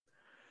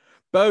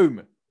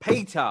Boom.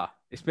 Peter,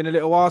 it's been a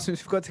little while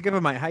since we've got together,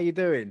 mate. How you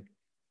doing?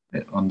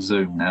 On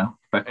Zoom now.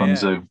 Back on Yeah.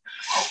 Zoom.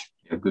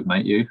 Yeah, good,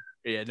 mate. You?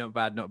 Yeah, not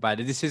bad, not bad.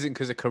 This isn't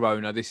because of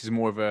Corona. This is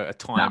more of a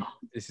time. No,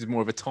 This is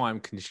more of a time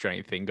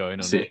constraint thing going on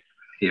that's here. it.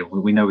 Yeah,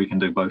 we know we can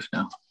do both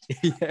now.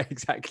 Yeah,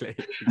 exactly.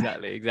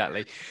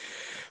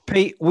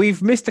 Pete,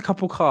 we've missed a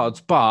couple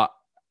cards, but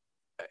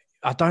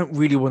I don't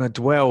really want to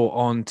dwell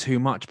on too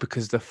much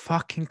because the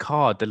fucking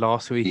card the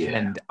last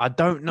weekend, I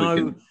don't We know.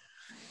 can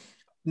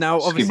Now,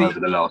 skim obviously, over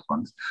the last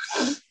ones.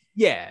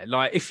 yeah,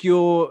 like if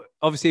you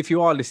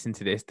are listening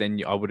to this,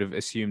 then I would have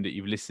assumed that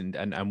you've listened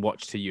and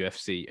watched to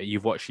UFC.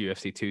 You've watched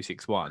UFC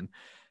 261.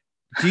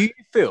 Do you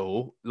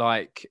feel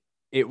like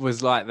it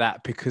was like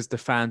that because the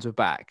fans were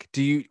back?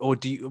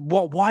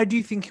 Why do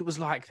you think it was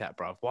like that,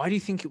 bruv? Why do you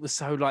think it was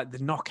so like the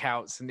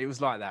knockouts and it was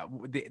like that?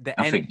 The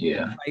I end think,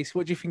 yeah, place,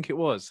 what do you think it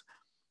was?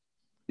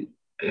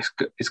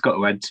 it's got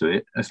to add to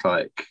it. It's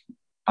like,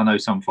 I know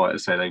some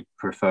fighters say they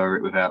prefer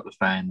it without the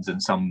fans,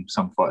 and some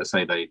fighters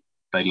say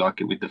they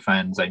like it with the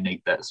fans. They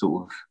need that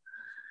sort of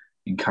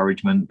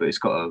encouragement, but it's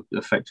got to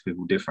affect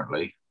people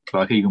differently.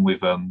 Like even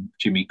with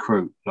Jimmy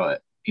Crute, like,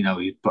 you know,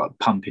 he's like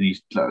pumping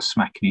his, like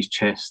smacking his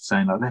chest,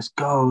 saying like, let's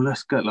go.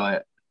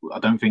 Like, I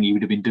don't think he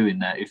would have been doing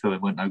that if there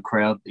weren't no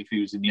crowd. If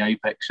he was in the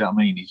Apex, you know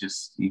what I mean,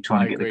 he's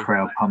trying I to get the agree.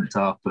 crowd pumped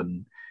up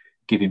and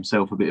give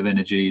himself a bit of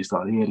energy. It's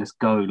like, yeah, let's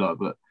go. Like,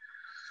 but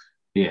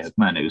yeah,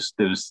 man,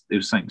 there was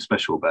something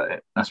special about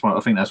it. I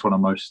think that's one of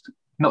most,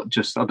 not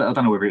just, I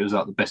don't know whether it was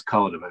like the best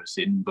card I've ever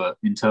seen, but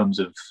in terms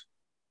of,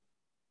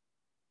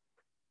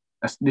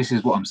 this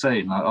is what I'm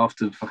saying. Like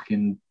after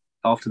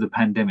the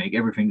pandemic,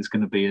 everything's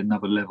going to be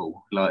another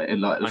level. Like the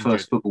 100.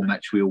 first football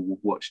match we all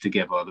watch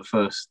together, the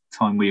first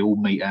time we all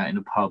meet out in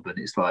a pub, and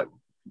it's like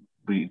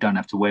we don't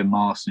have to wear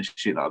masks and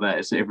shit like that.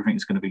 It's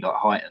everything's going to be like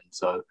heightened.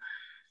 So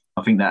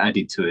I think that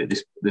added to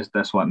it.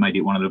 That's why it made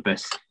it one of the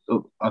best.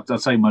 I'd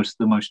say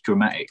the most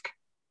dramatic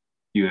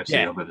UFC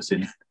Yeah. I've ever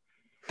seen.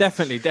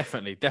 Definitely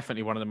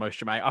one of the most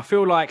dramatic. I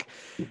feel like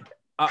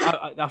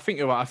I think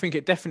you're right. I think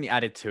it definitely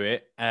added to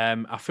it.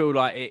 I feel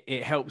like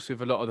it helps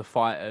with a lot of the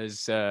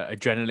fighters'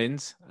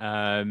 adrenalines,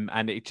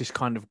 and it just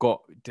kind of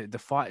got the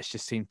fighters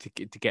just seemed to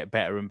get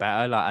better and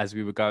better, like as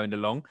we were going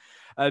along.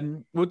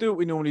 We'll do what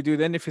we normally do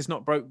then. If it's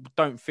not broke,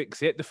 don't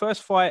fix it. The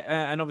first fight,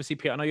 and obviously,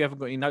 Pete, I know you haven't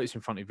got any notes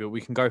in front of you. We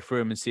can go through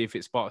them and see if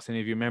it sparks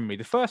any of your memory.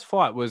 The first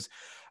fight was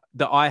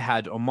that I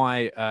had on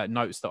my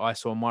notes that I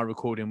saw on my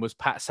recording was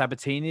Pat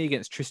Sabatini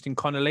against Tristan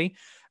Connolly.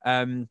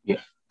 Yeah.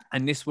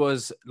 And this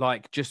was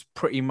like just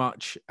pretty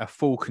much a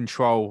full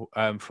control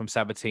from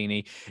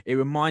Sabatini. It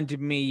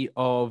reminded me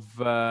of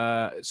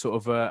sort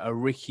of a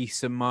Ricky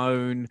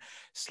Simone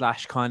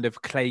 / kind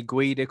of Clay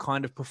Guida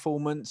kind of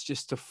performance,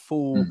 just a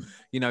full,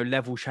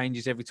 level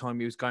changes every time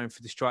he was going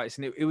for the strikes.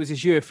 And it was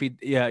his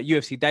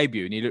UFC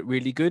debut, and he looked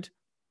really good.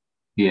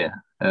 Yeah.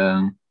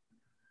 I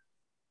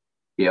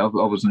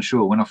wasn't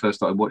sure when I first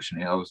started watching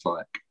it. I was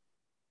like,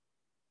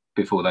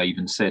 before they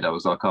even said, I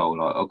was like,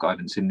 I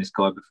haven't seen this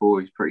guy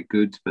before. He's pretty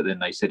good. But then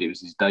they said it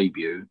was his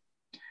debut.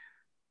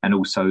 And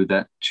also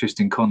that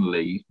Tristan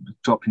Connolly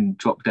dropped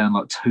down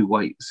like 2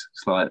 weights.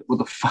 It's like, what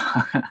the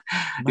fuck?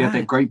 He had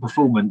that great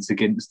performance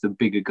against the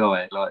bigger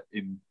guy, like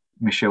in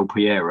Michel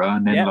Pereira.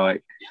 And then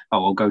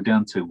I'll go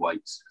down 2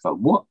 weights. It's like,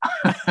 what?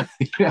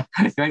 You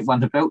ain't won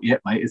the belt yet,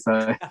 mate.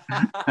 So...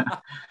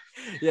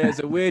 Yeah, it's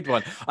a weird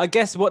one. I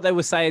guess what they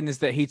were saying is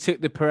that he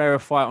took the Pereira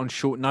fight on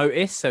short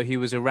notice, so he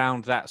was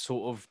around that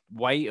sort of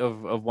weight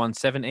of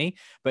 170,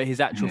 but his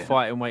actual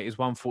fighting weight is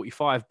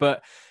 145.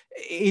 But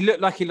he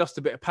looked like he lost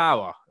a bit of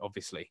power,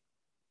 obviously.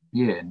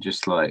 Yeah, and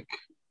just like,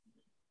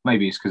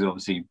 maybe it's because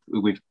obviously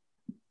with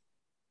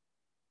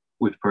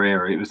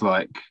Pereira, it was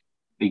like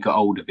he got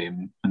hold of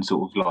him and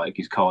sort of like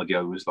his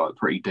cardio was like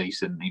pretty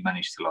decent. He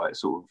managed to like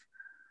sort of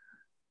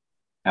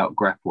out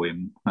grapple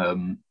him.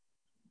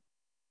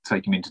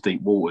 Take him into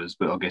deep waters,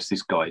 but I guess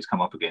this guy he's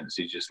come up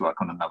against is just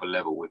like on another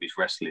level with his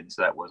wrestling,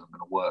 so that wasn't going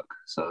to work.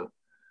 So,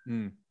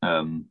 it's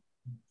a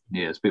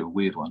bit of a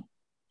weird one.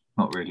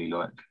 Not really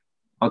like,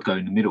 I'd go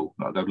in the middle,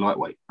 like go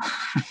lightweight.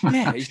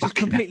 Yeah, he's just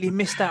completely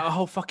missed out a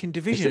whole fucking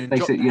division.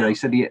 They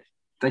said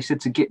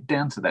to get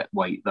down to that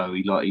weight though,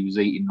 he was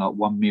eating like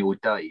 1 meal a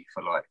day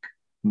for like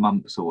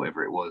months or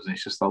whatever it was, and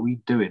it's just like, what are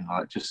you doing?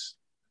 Like, just,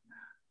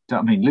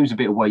 I mean, lose a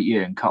bit of weight,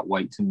 and cut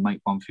weight to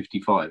make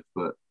 155,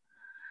 but.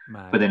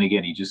 Man. But then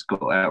again, he just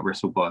got out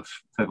wrestled by a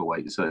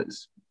featherweight, so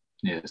it's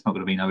not going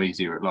to be no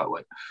easier at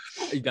lightweight.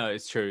 No,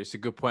 it's true. It's a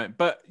good point.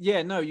 But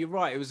yeah, no, you're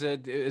right. It was a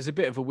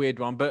bit of a weird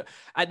one. But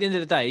at the end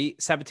of the day,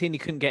 Sabatini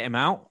couldn't get him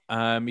out.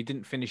 He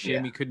didn't finish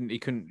him. He couldn't.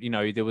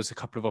 There was a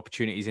couple of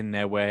opportunities in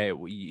there where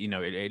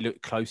it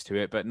looked close to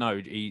it, but no,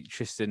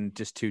 Tristan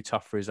just too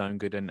tough for his own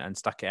good and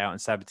stuck it out.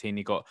 And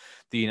Sabatini got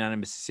the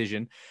unanimous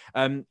decision.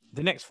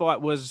 The next fight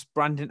was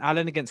Brandon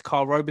Allen against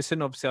Carl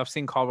Roberson. Obviously, I've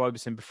seen Carl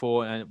Roberson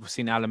before, and we've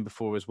seen Allen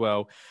before as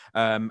well.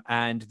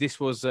 And this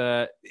was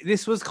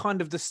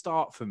kind of the start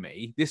start for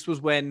me. This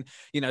was when,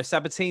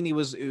 Sabatini it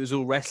was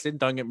all wrestling.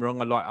 Don't get me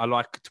wrong. I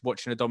like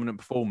watching a dominant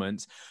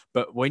performance,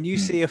 but when you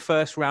see a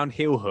first round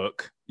heel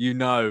hook, you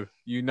know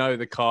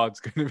the card's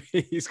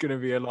it's going to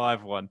be a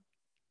live one.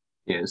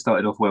 Yeah, it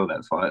started off well,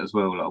 that fight as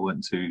well. Like, I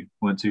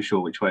weren't too sure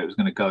which way it was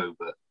going to go,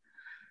 but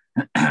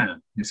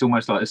it's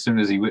almost like as soon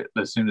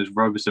as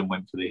Roberson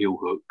went for the heel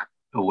hook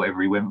or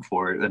whatever, he went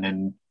for it, and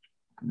then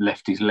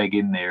left his leg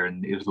in there,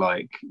 and it was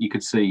like you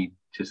could see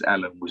just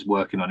Allen was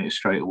working on it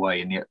straight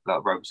away, and yet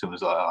like Roberson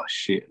was like, oh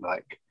shit,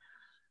 like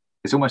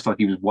it's almost like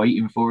he was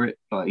waiting for it.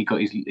 Like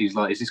he's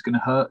like, is this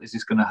gonna hurt? Is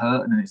this gonna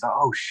hurt? And then it's like,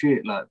 oh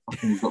shit, like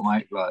fucking he's got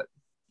my like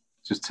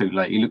it's just too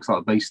late. He looks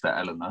like a beast, that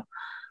Allen though.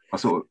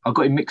 I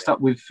got him mixed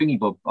up with Thingy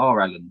Bob R.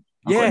 Allen.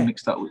 I got him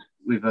mixed up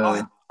with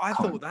I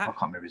thought that. I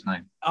can't remember his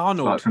name.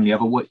 Arnold. Like from the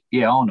other way.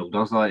 Yeah, Arnold. I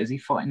was like, is he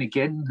fighting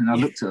again? And I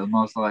looked at him.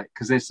 I was like,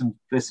 because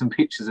there's some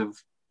pictures of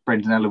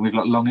Brendan Allen with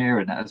like long hair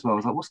and that as well. I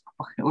was like,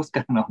 what's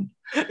going on?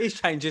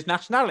 He's changed his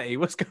nationality.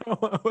 What's going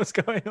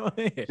on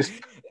here?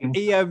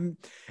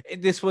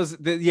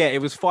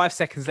 It was 5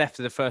 seconds left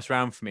of the first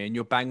round for me, and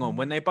you're bang on.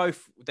 When they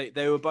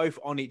were both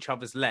on each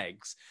other's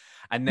legs,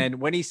 and then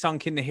when he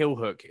sunk in the heel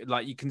hook,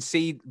 like you can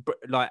see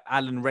like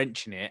Allen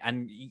wrenching it,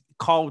 and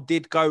Carl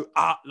did go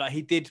like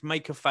he did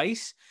make a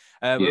face.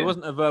 It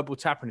wasn't a verbal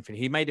tap or anything.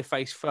 He made a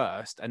face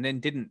first, and then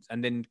didn't,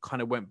 and then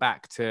kind of went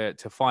back to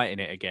fighting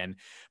it again.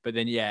 But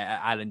then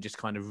Allen just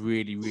kind of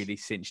really, really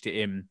cinched it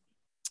in.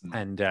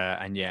 And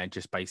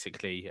just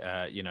basically,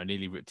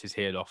 nearly ripped his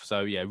heel off.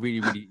 So yeah,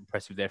 really, really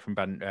impressive there from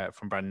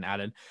Brandon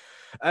Allen.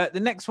 The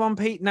next one,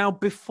 Pete. Now,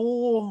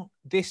 before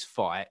this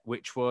fight,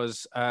 which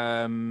was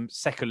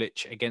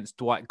Sekulic against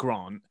Dwight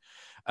Grant,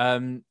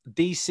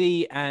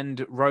 DC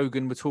and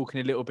Rogan were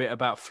talking a little bit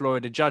about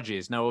Florida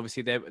judges. Now,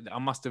 obviously, I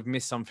must have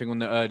missed something on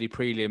the early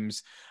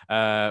prelims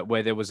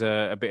where there was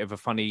a bit of a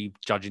funny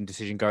judging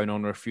decision going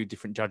on, or a few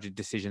different judging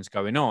decisions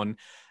going on.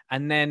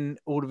 And then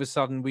all of a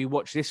sudden we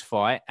watched this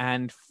fight,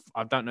 and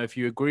I don't know if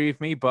you agree with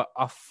me, but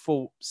I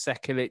thought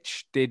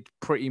Sekulic did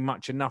pretty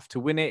much enough to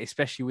win it,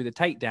 especially with the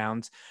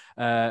takedowns.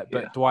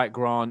 But Dwight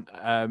Grant,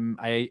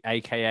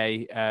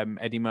 aka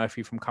Eddie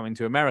Murphy from Coming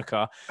to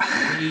America,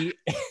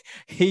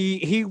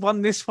 he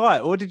won this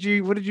fight. What did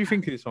you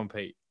think of this one,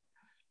 Pete?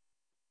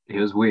 It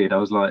was weird.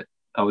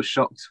 I was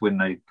shocked when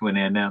they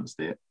announced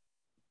it.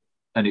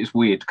 And it's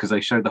weird because they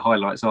showed the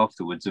highlights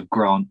afterwards of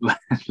Grant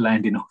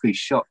landing all these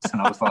shots,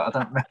 and I was like,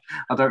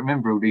 I don't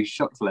remember all these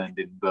shots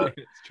landing. But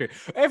it's true.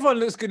 Everyone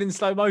looks good in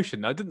slow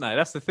motion, though, didn't they?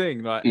 That's the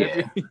thing. Like,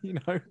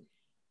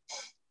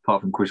 apart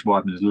from Chris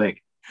Weidman's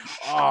leg.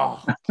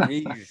 Oh,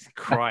 Jesus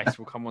Christ!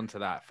 We'll come on to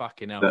that.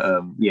 Fucking hell.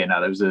 But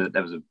that was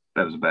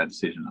a bad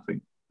decision, I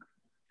think.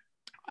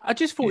 I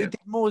just thought he did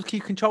more. He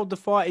controlled the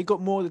fight. He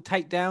got more of the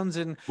takedowns,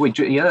 and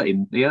he hurt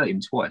him. He hurt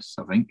him twice,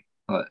 I think.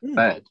 Like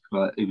bad.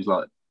 Like he was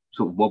like.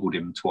 Sort of wobbled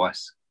him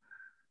twice,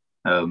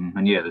 the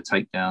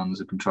takedowns,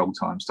 the control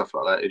time, stuff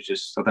like that. It's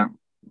just I don't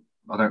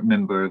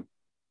remember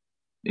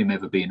him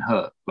ever being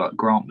hurt. Like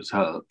Grant was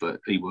hurt, but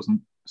he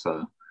wasn't.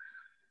 So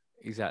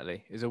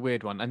exactly, it's a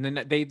weird one. And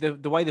then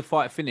the way the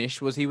fight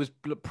finished was he was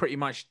pretty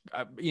much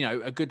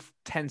a good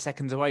 10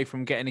 seconds away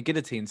from getting a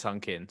guillotine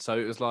sunk in. So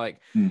it was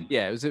like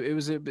it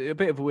was a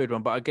bit of a weird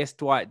one. But I guess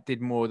Dwight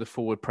did more of the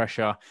forward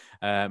pressure,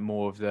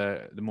 more of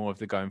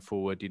the going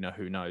forward.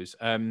 Who knows?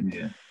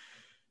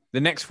 The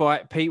next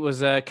fight, Pete,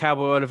 was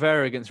Cowboy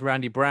Oliveira against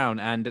Randy Brown.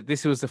 And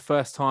this was the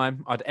first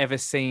time I'd ever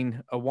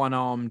seen a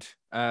one-armed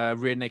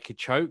rear naked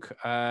choke.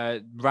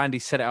 Randy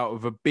set it out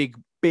with a big,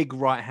 big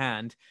right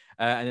hand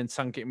and then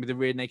sunk it in with a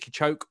rear naked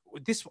choke.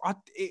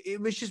 It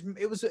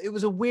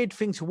was a weird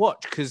thing to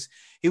watch because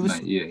it was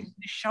his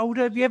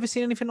shoulder. Have you ever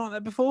seen anything like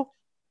that before?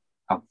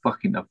 I've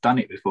done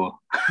it before.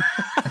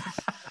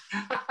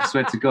 I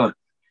swear to God.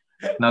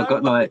 No, I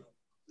got like,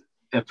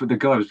 the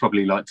guy was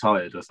probably like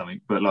tired or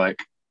something, but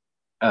like,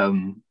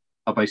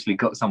 I basically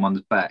got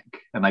someone's back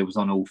and they was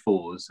on all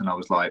fours, and I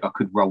was like, I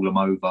could roll them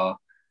over,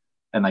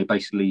 and they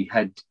basically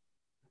had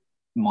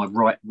my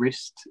right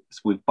wrist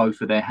with both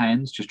of their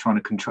hands just trying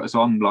to control.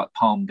 So I'm like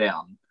palm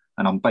down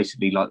and I'm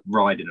basically like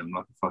riding them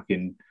like a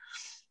fucking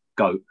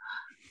goat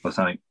or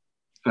something.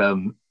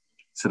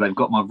 So they've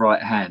got my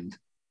right hand,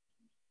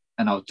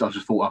 and I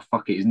just thought, oh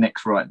fuck it, his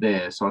neck's right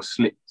there. So I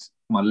slipped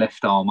my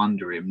left arm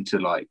under him to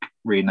like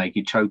rear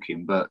naked choke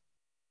him, but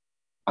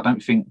I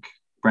don't think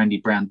Randy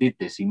Brown did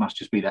this. He must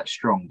just be that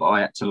strong, but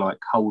I had to like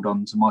hold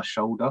on to my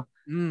shoulder.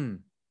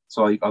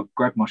 So I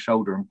grabbed my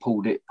shoulder and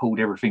pulled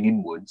everything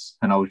inwards,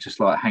 and I was just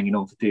like hanging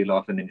on for dear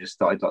life, and then just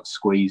started like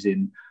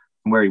squeezing.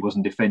 And where he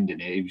wasn't defending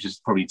it, he was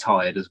just probably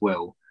tired as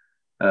well.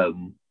 But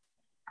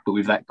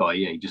with that guy,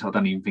 I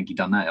don't even think he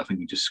done that. I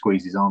think he just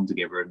squeezed his arms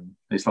together, and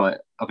it's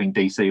like, I think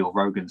DC or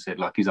Rogan said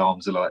like his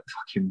arms are like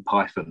fucking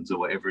pythons or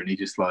whatever, and he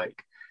just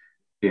like,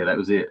 that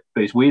was it.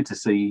 But it's weird to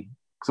see,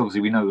 because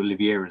obviously we know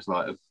Oliveira is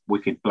like a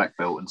wicked black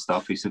belt and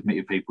stuff. He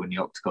submitted people in the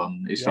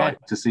octagon. It's like,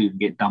 to see him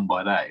get done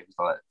by that, it was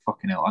like,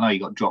 fucking hell. I know he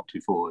got dropped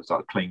before. It's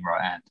like a clean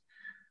right hand.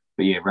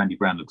 But Randy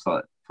Brown looks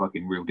like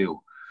fucking real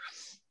deal.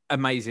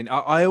 Amazing.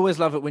 I always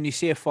love it when you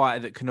see a fighter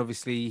that can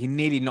obviously, he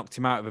nearly knocked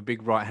him out of a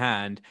big right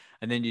hand,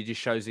 and then you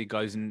just shows he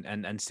goes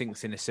and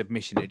sinks in a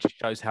submission. It just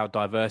shows how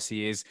diverse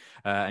he is,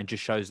 and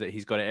just shows that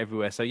he's got it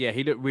everywhere. So yeah,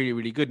 he looked really,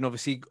 really good. And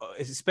obviously,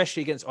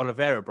 especially against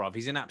Oliveira, bruv,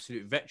 he's an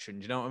absolute veteran.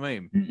 Do you know what I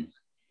mean? Mm.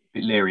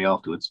 Bit leery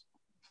afterwards.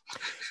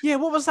 Yeah,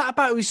 what was that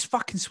about? He was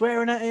fucking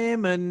swearing at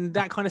him and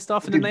that kind of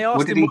stuff. And then they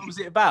asked him what was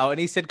it about, and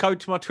he said, "Go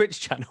to my Twitch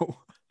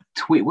channel."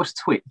 What's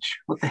Twitch?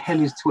 What the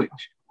hell is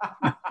Twitch?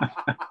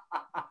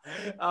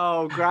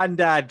 Oh,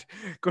 granddad.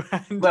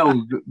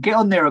 Well, get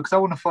on there because I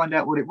want to find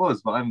out what it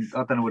was, but I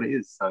don't know what it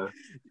is. So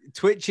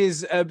Twitch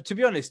is, to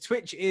be honest,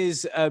 Twitch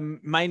is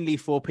mainly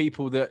for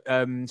people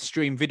that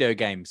stream video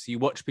games. You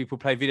watch people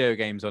play video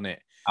games on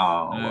it.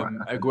 Right,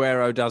 okay.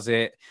 Aguero does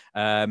it.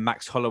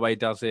 Max Holloway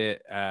does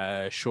it.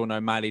 Sean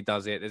O'Malley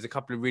does it. There's a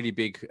couple of really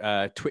big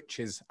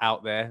Twitches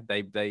out there.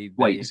 They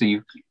wait. So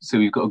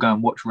you've got to go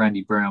and watch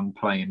Randy Brown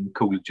playing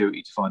Call of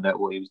Duty to find out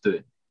what he was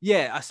doing.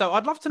 Yeah, so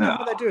I'd love to know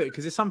how they do it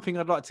because it's something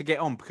I'd like to get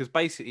on because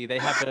basically they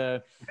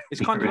have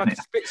it's kind of like a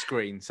split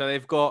screen. So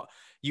they've got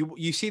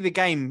you see the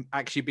game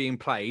actually being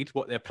played,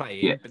 what they're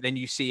playing, but then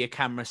you see a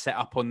camera set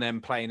up on them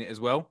playing it as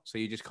well. So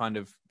you just kind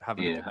of have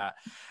a look at that.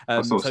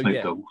 I saw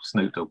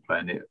Snoop Dogg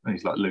playing it and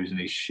he's like losing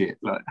his shit.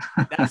 Like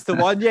that's the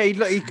one. Yeah,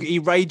 he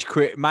rage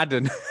quit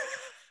Madden.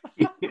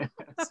 Yeah,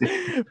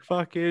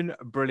 fucking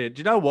brilliant.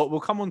 Do you know what?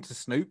 We'll come on to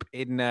Snoop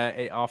in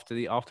after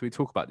we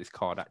talk about this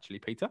card, actually,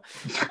 Peter.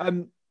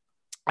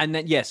 And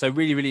then, so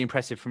really, really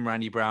impressive from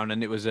Randy Brown.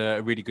 And it was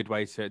a really good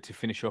way to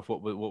finish off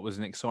what was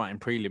an exciting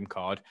prelim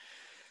card.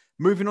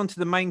 Moving on to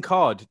the main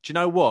card. Do you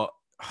know what?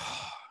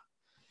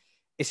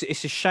 It's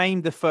a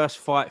shame the first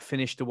fight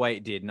finished the way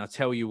it did. And I'll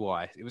tell you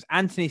why. It was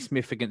Anthony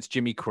Smith against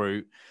Jimmy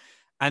Crute.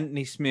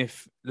 Anthony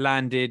Smith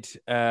landed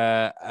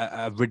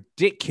a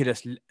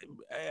ridiculous.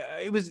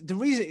 It was the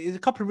reason. There's a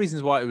couple of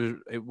reasons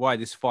why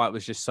this fight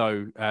was just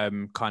so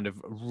kind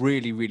of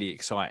really, really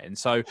exciting.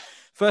 So,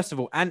 first of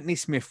all, Anthony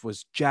Smith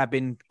was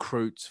jabbing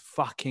Crute's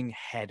fucking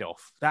head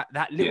off.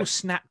 That little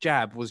snap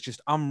jab was just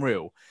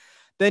unreal.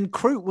 Then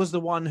Crute was the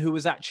one who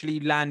was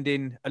actually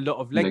landing a lot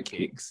of leg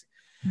kicks.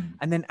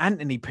 And then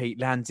Anthony Pete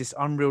lands this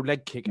unreal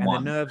leg kick, and the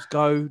nerves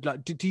go.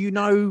 Like, do you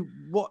know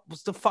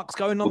what's the fuck's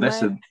going on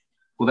there?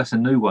 Well, that's a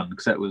new one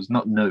because that was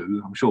not new.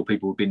 I'm sure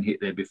people have been hit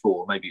there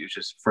before. Maybe it was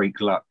just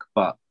freak luck,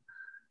 but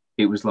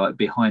it was like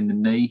behind the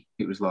knee.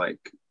 It was like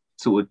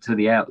sort of to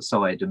the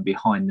outside and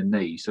behind the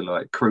knee. So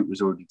like Crute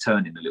was already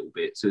turning a little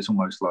bit. So it's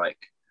almost like,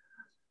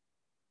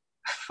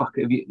 fuck,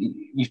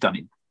 you've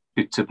done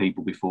it to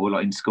people before,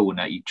 like in school and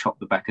that you chop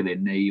the back of their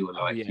knee or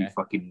like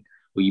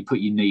you put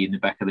your knee in the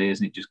back of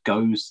theirs and it just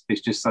goes. It's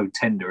just so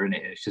tender, isn't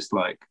it? It's just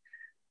like,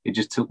 it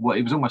just took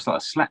it was almost like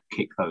a slap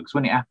kick though, because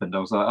when it happened, I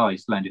was like, oh,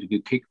 he's landed a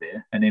good kick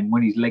there. And then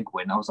when his leg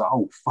went, I was like,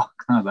 oh fuck,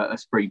 no,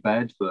 that's pretty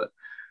bad. But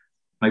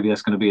maybe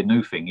that's going to be a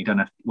new thing. You don't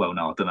have to, well,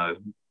 no, I don't know.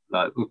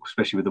 Like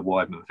especially with the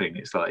Weidman thing,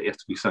 it's like you have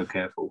to be so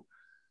careful.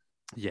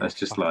 Yeah, that's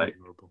just like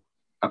horrible.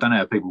 I don't know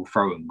how people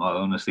throw them. I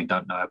honestly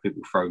don't know how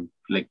people throw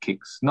leg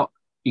kicks. Not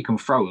you can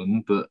throw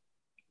them, but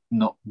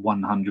not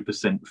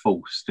 100%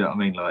 false. Do you know what I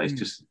mean? Like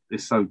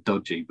it's so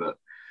dodgy. But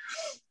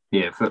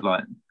yeah, it felt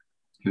like.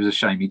 It was a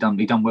shame. He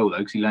done well though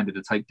because he landed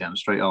a takedown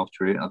straight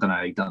after it. I don't know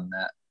how he done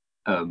that.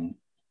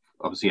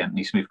 Obviously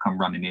Anthony Smith come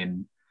running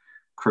in.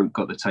 Crute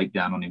got the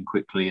takedown on him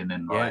quickly, and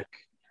then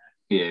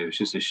it was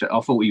just a shame. I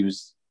thought he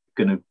was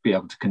going to be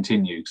able to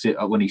continue because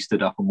when he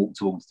stood up and walked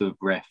towards the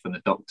ref and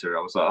the doctor,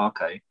 I was like,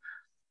 okay.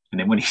 And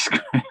then when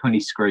he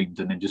screamed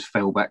and then just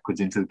fell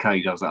backwards into the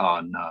cage, I was like, oh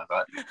no,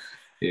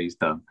 he's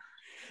done.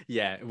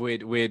 Yeah, a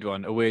weird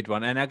one.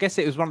 And I guess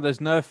it was one of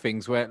those nerve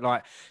things where,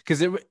 like,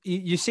 because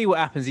you see what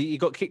happens. He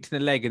got kicked in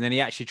the leg, and then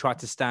he actually tried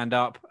to stand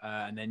up,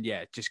 and then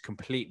just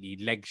completely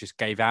legs just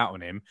gave out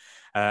on him.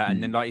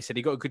 And then, like you said,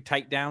 he got a good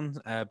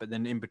takedown, but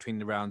then in between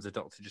the rounds, the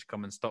doctor just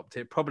come and stopped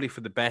it. Probably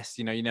for the best.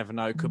 You know, you never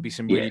know. It could be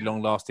some really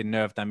long-lasting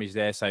nerve damage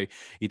there, so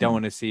you don't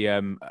want to see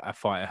a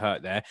fighter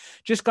hurt there.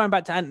 Just going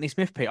back to Anthony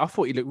Smith, Pete, I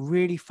thought he looked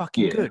really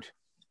fucking good.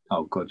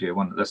 Oh god, yeah.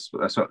 That's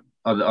what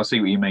I see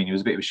what you mean. It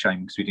was a bit of a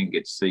shame because we didn't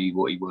get to see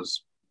what he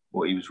was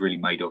really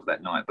made of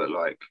that night. But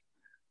like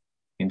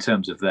in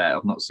terms of that,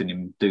 I've not seen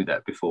him do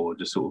that before.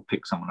 Just sort of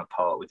pick someone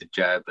apart with a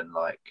jab and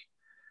like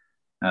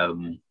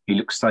he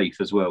looks safe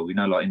as well. You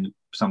know, like in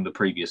some of the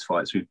previous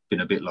fights, we've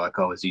been a bit like,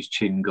 oh, is his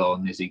chin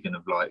gone? Is he going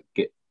to like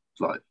get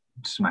like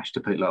smashed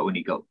a bit? Like when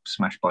he got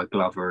smashed by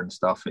Glover and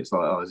stuff, it's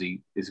like, oh,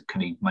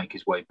 can he make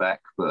his way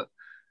back? But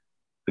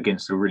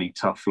against a really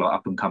tough, like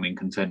up and coming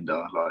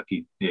contender, like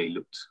he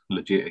looked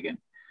legit again.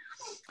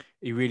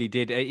 He really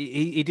did.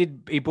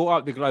 He brought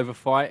up the Glover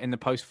fight in the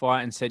post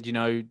fight and said, you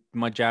know,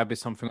 my jab is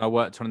something I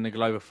worked on in the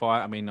Glover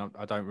fight. I mean,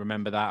 I don't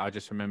remember that. I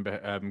just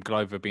remember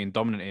Glover being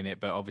dominant in it,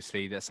 but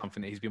obviously that's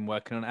something that he's been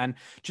working on. And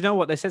do you know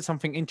what? They said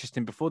something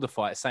interesting before the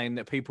fight, saying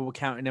that people were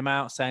counting him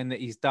out, saying that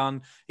he's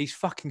done. He's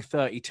fucking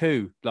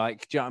 32.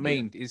 Like, do you know what I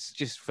mean? It's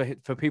just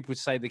for people to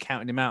say they're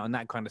counting him out and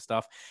that kind of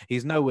stuff.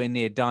 He's nowhere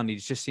near done. He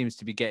just seems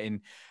to be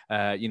getting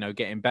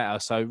getting better.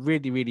 So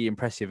really, really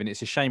impressive. And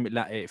it's a shame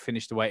it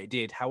finished the way it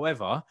did.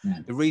 However,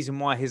 the reason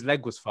why his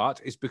leg was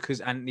fucked is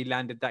because Anthony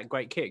landed that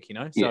great kick,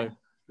 So,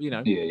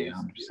 Yeah,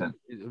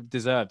 100%.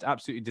 Deserved,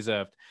 absolutely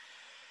deserved.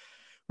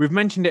 We've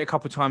mentioned it a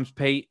couple of times,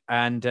 Pete,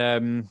 and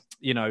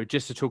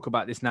just to talk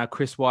about this now,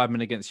 Chris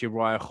Weidman against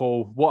Uriah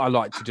Hall. What I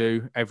like to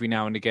do every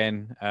now and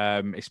again,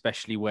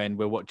 especially when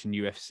we're watching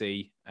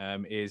UFC,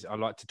 is I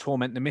like to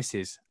torment the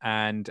missus.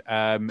 And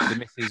the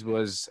missus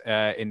was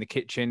in the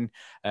kitchen.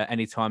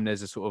 Anytime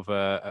there's a sort of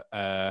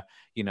a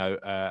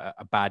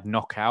bad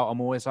knockout, I'm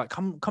always like,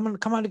 come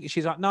on.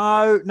 She's like,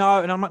 no.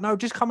 And I'm like, no,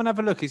 just come and have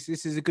a look. This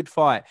is a good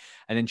fight.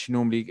 And then she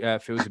normally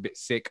feels a bit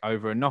sick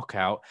over a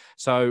knockout.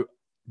 So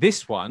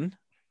this one,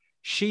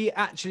 she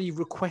actually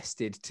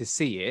requested to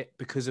see it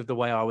because of the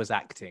way I was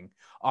acting.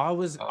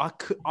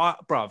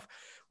 Bruv,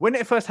 when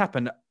it first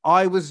happened,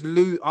 I was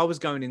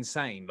going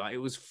insane. Like, it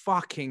was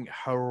fucking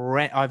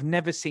horrendous. I've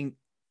never seen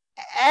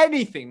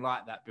anything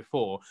like that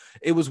before.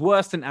 It was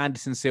worse than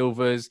Anderson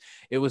Silva's.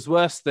 It was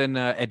worse than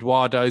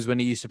Eduardo's when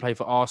he used to play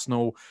for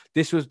Arsenal.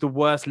 This was the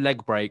worst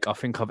leg break I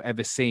think I've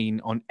ever seen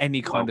on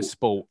any kind of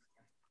sport.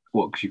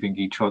 What, because you think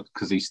he tried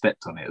because he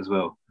stepped on it as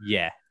well?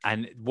 Yeah,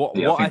 and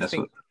I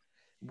think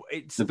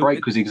the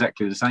break was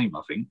exactly the same.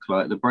 I think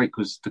like the break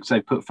was because they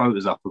put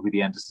photos up with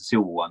the Anderson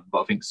Silva one, but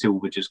I think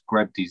Silva just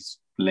grabbed his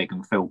leg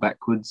and fell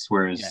backwards,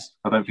 whereas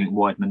I don't think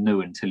Weidman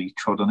knew until he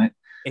trod on it.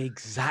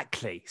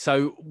 Exactly.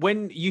 So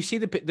when you see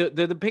the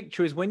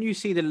picture is when you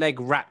see the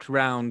leg wrapped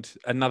around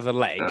another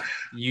leg,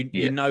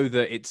 you know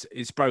that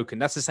it's broken.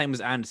 That's the same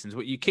as Anderson's.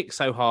 What you kick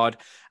so hard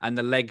and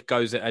the leg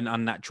goes at an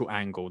unnatural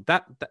angle.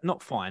 That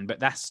not fine, but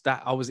that's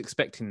I was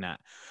expecting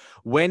that.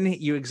 When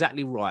you're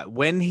exactly right.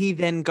 When he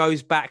then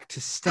goes back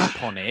to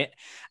step on it,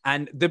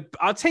 and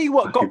I'll tell you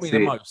what got me the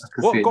most.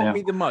 What got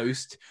me the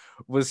most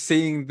was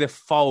seeing the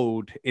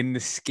fold in the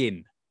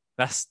skin.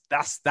 That's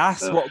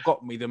what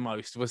got me the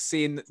most, was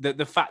seeing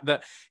the fact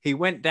that he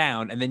went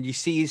down and then you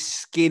see his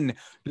skin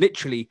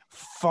literally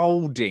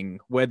folding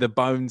where the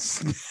bones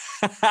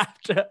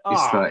snapped.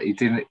 It's like he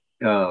didn't.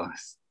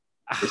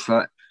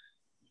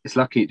 It's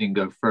lucky it didn't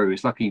go through.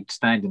 It's lucky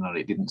standing on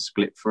it didn't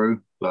split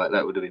through. Like,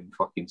 that would have been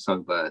fucking so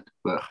bad.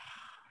 But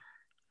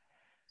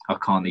I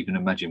can't even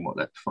imagine what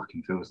that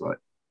fucking feels like.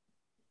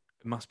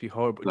 It must be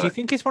horrible. Do you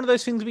think it's one of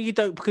those things where you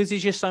don't, because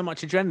there's just so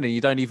much adrenaline,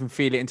 you don't even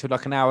feel it until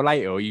like an hour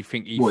later, or you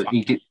think he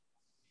did?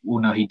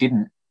 Well, no, he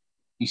didn't.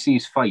 You see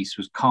his face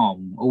was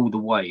calm all the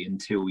way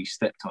until he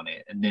stepped on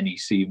it, and then you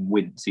see him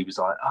wince. He was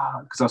like,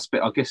 because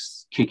I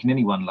guess kicking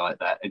anyone like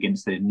that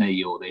against their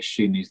knee or their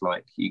shin is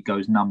like, it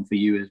goes numb for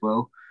you as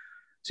well.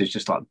 So it's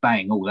just like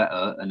bang, all that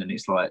hurt, and then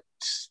it's like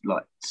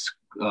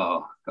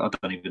I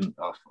can't even.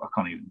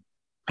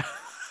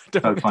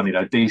 So funny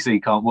though.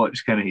 DC can't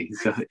watch, can he?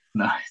 So,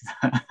 no.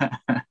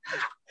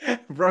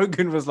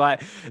 Rogan was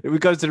like, we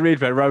go to the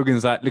replay.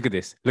 Rogan's like, look at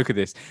this.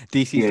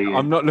 DC's like,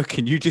 I'm not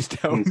looking. You just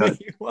tell me. Like,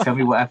 tell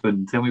me what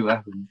happened.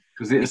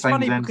 Because it's the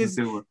same as Anderson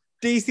Silva.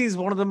 DC is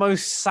one of the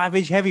most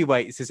savage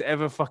heavyweights that's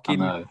ever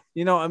fucking.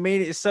 You know what I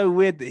mean? It's so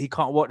weird that he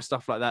can't watch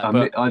stuff like that.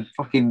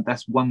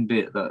 That's one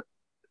bit that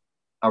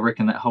I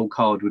reckon that whole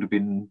card would have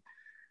been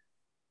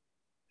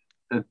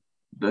a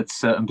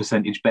certain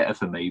percentage better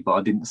for me, but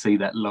I didn't see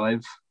that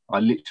live. I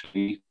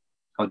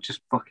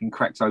just fucking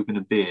cracked open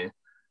a beer.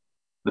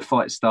 The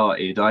fight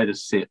started, I had a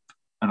sip,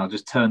 and I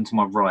just turned to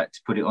my right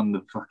to put it on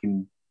the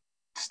fucking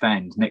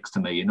stand next to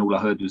me, and all I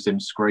heard was them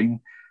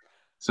scream.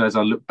 So as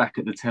I looked back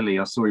at the telly,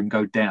 I saw him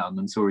go down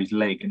and saw his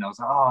leg, and I was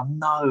like, oh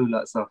no,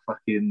 that's a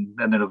fucking...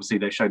 And then obviously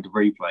they showed the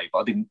replay,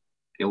 but I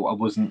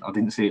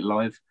didn't see it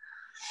live.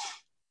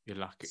 You're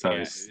lucky. So it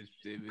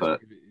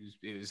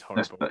was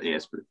horrible. But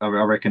yes, I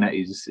reckon that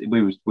is...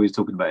 We was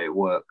talking about it at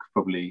work,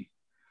 probably...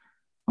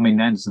 I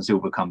mean, Anderson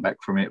Silva come back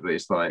from it, but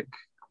it's like,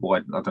 why?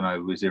 I don't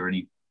know. Was there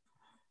any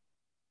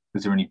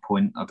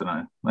point? I don't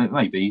know.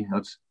 Maybe.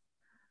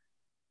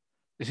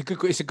 It's a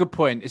good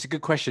point. It's a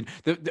good question.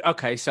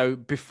 Okay, so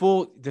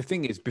before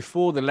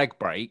the leg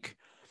break,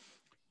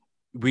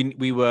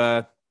 we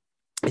were.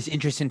 It's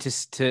interesting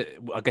to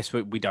I guess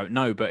we don't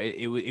know, but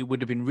it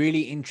would have been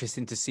really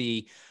interesting to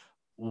see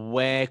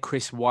where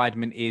Chris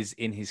Weidman is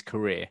in his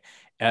career.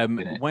 I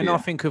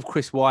think of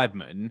Chris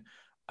Weidman,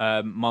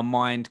 my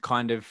mind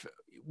kind of.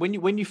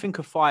 When you think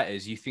of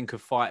fighters, you think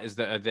of fighters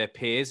that are their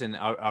peers and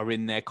are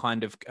in their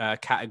kind of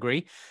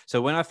category. So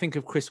when I think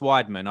of Chris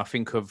Weidman, I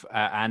think of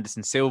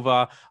Anderson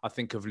Silva, I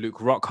think of Luke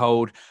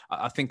Rockhold,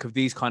 I think of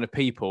these kind of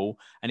people.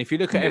 And if you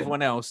look at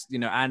everyone else,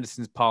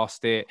 Anderson's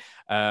past it,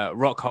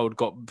 Rockhold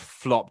got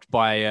flopped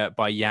by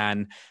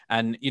Yan,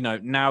 and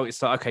now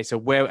it's like, okay, so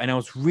where? And I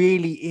was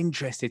really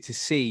interested to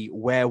see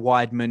where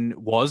Weidman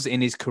was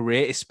in his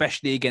career,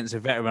 especially against a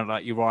veteran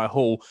like Uriah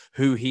Hall,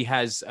 who he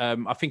has.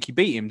 I think he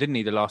beat him, didn't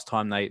he, the last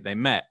time they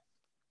met?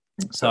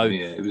 So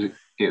yeah,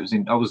 it was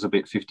I was a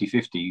bit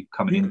 50-50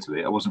 coming into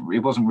it. It was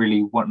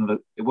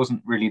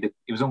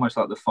almost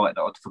like the fight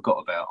that I'd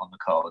forgot about on the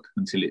card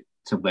until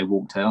they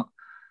walked out.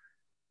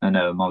 And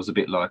I was a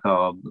bit like,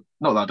 not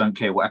that I don't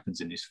care what happens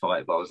in this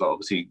fight, but I was like,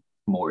 obviously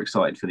more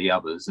excited for the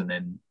others. And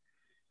then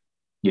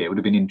yeah, it would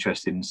have been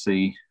interesting to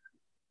see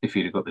if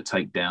he'd have got the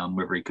takedown,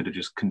 whether he could have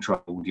just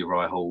controlled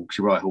Uriah Hall.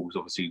 Uriah Hall's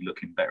obviously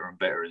looking better and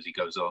better as he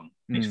goes on.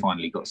 He's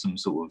finally got some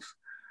sort of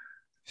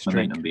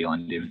momentum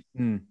behind him.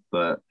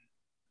 But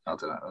I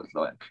don't know. I was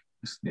like,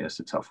 it's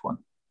a tough one.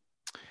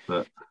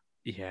 But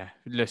yeah,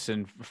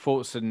 listen,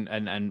 thoughts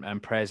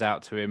and prayers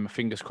out to him.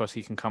 Fingers crossed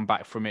he can come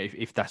back from it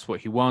if that's what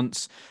he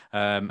wants.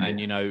 And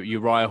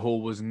Uriah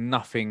Hall was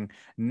nothing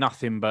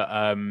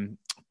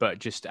but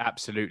just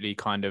absolutely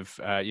kind of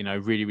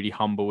really, really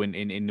humble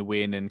in the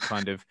win, and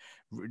kind of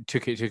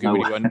took it really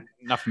well.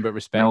 Nothing but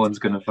respect. No one's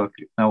gonna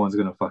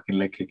fucking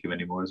leg kick him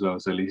anymore as well.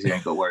 So at least he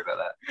ain't got to worry about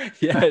that.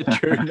 Yeah,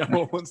 true. No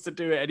one wants to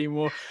do it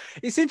anymore.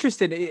 It's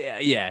interesting.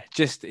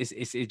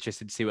 It's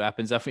interesting to see what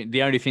happens. I think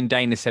the only thing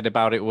Dana said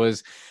about it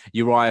was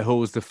Uriah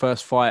Hall's the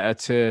first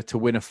fighter to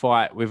win a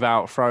fight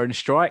without throwing a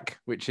strike,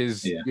 which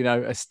is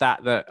a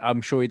stat that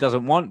I'm sure he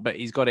doesn't want, but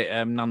he's got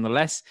it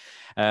nonetheless.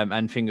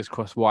 And fingers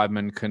crossed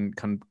Weidman can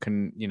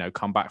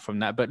come back from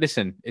that. But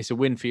listen, it's a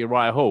win for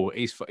Uriah Hall.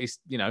 His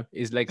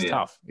leg's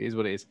tough. It is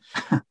what it is.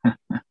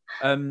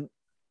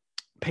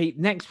 Pete,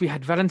 next we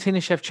had Valentina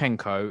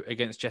Shevchenko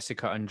against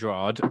Jessica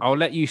Andrade. I'll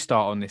let you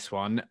start on this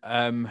one.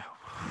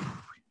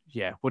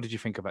 What did you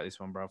think about this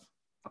one, bruv?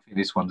 I think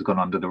this one's gone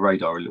under the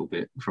radar a little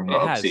bit from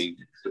obviously,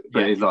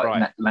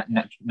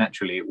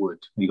 naturally it would.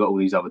 You got all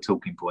these other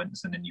talking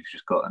points, and then you've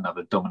just got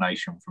another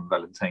domination from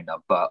Valentina.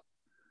 But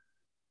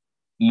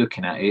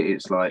looking at it,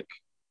 it's like,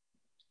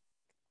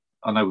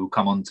 I know we'll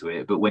come on to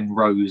it, but when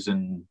Rose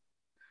and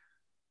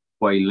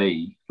Wei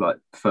Li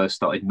first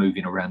started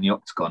moving around the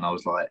octagon, I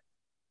was like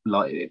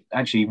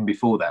actually even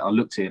before that, I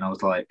looked at it and I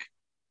was like,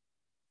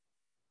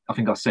 I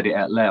think I said it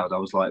out loud. I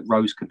was like,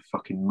 Rose could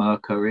fucking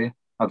murk her here.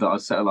 I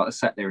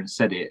sat there and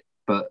said it,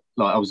 but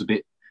I was a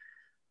bit.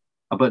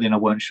 But then I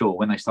weren't sure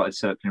when they started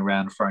circling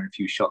around, throwing a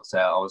few shots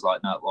out. I was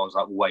like,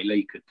 Wei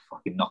Li could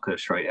fucking knock her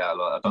straight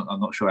out.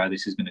 I'm not sure how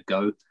this is going to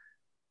go.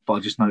 But I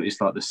just noticed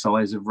the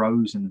size of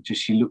Rose, and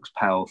just she looks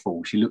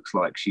powerful. She looks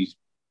like she's,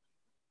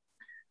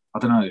 I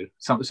don't know,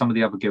 some of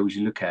the other girls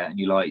you look at and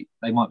you like,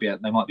 they might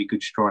be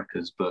good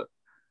strikers, but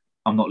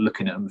I'm not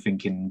looking at them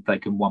thinking they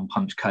can one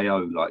punch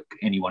KO like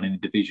anyone in the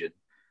division.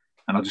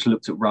 And I just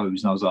looked at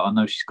Rose and I was like, I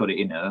know she's got it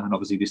in her. And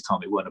obviously this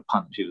time it wasn't a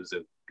punch,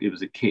 it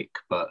was a kick.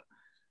 But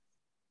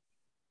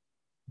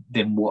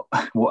then what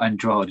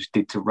Andrade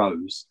did to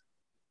Rose,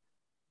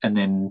 and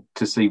then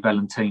to see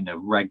Valentina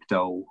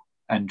ragdoll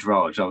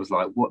Andrade, I was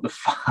like, what the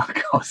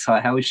fuck? I was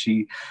like, how is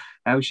she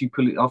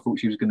pulling? I thought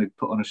she was going to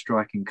put on a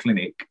striking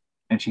clinic,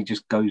 and she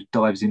just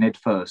dives in head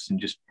first and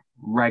just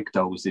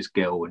ragdolls this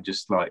girl and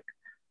just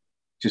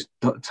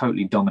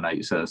totally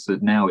dominates her. So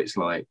now it's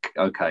like,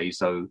 okay,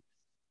 so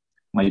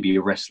maybe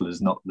a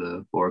wrestler's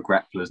or a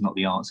grappler's not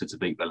the answer to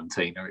beat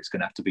Valentina. It's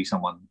going to have to be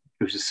someone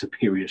who's a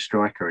superior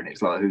striker, and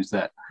it's like, who's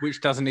that? Which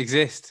doesn't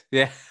exist,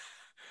 yeah.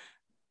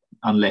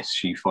 Unless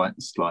she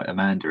fights like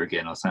Amanda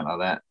again or something like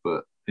that,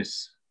 but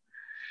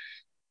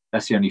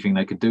that's the only thing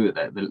they could do at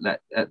that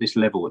at this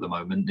level at the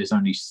moment.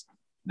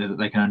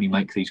 They can only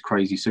make these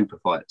crazy super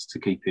fights to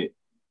keep it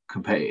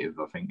competitive,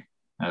 I think.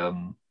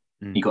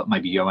 You got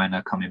maybe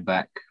Joanna coming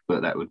back,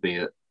 but that would be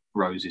at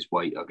Rose's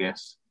weight, I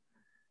guess.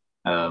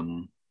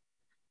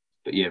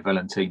 But yeah,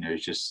 Valentina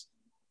is just,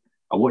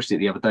 I watched it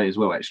the other day as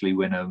well, actually,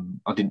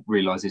 when I didn't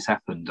realise this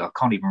happened. I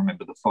can't even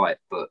remember the fight,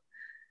 but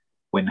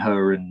when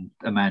her and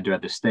Amanda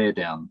had the stare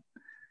down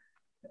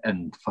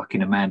and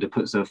fucking Amanda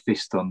puts her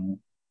fist on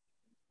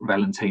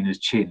Valentina's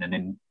chin and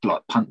then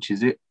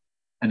punches it,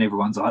 and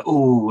everyone's like,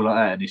 oh, like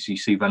that. And if you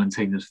see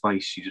Valentina's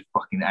face, she's just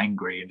fucking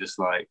angry and just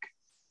like,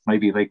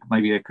 maybe they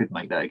could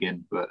make that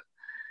again. But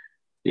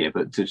yeah,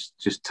 but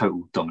just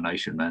total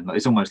domination, man.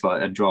 It's almost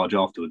like Andrade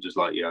afterwards was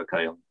like, yeah,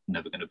 okay, I'm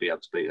never going to be able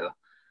to beat her.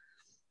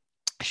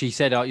 She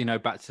said,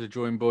 back to the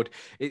drawing board.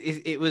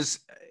 It was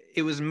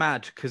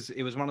mad because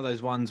it was one of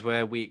those ones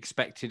where we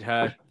expected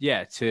her, to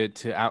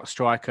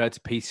outstrike her,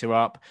 to piece her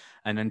up,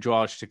 and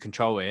Andrade to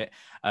control it.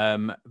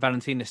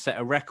 Valentina set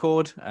a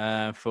record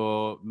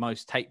for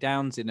most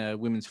takedowns in a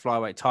women's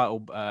flyweight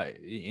title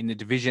in the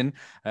division.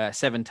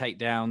 7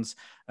 takedowns.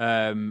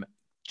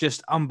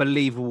 Just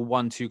unbelievable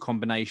 1-2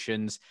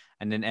 combinations,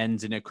 and then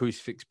ends in a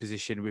crucifix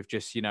position with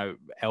just,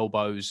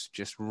 elbows,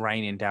 just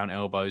raining down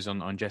elbows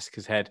on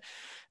Jessica's head.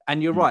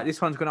 And you're right,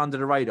 this one's gone under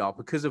the radar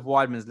because of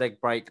Weidman's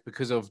leg break,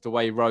 because of the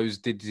way Rose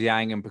did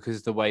Zhang, and because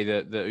of the way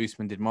that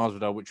Usman did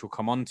Masvidal, which we'll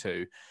come on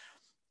to.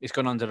 It's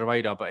gone under the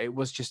radar, but it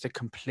was just a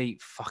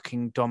complete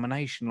fucking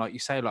domination. Like you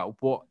say,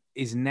 what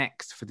is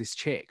next for this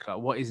chick?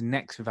 What is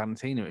next for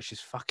Valentina? It's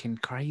just fucking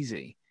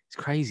crazy. It's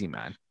crazy,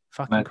 man.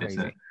 Fucking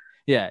crazy.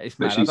 Yeah, it's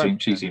mad.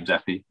 She seems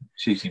happy.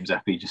 She seems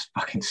happy just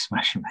fucking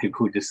smashing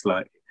people, just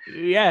like...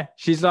 Yeah,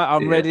 she's like,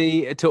 I'm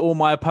ready to all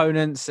my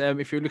opponents.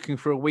 If you're looking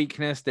for a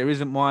weakness, there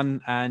isn't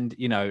one. And,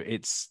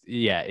 it's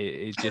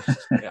just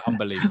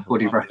unbelievable.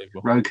 What did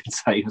Rogan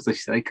say?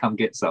 They come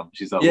get some.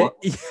 She's like, what?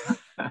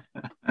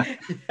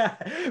 Yeah.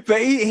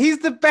 But he's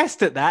the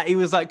best at that. He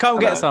was like, come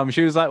get some.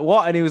 She was like,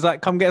 what? And he was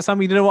like, come get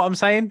some. You know what I'm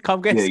saying?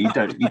 Come get some. You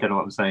don't know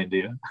what I'm saying, do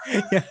you?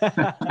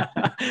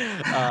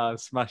 Yeah.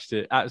 Smashed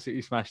it.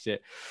 Absolutely smashed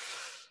it.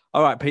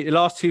 All right, Pete, the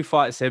last two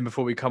fights then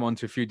before we come on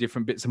to a few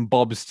different bits and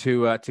bobs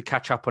to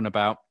catch up on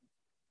about.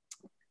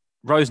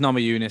 Rose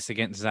Namajunas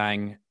against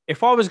Zhang.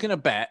 If I was going to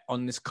bet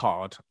on this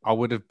card, I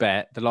would have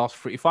bet the last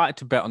three. If I had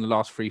to bet on the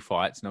last three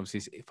fights, and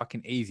obviously it's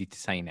fucking easy to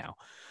say now,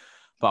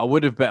 but I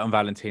would have bet on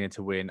Valentina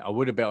to win. I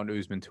would have bet on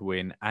Usman to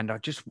win. And I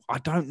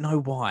don't know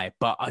why,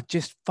 but I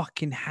just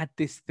fucking had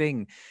this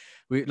thing.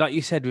 Like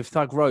you said, with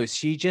Thug Rose,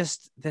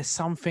 there's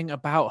something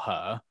about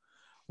her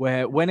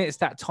where when it's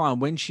that time,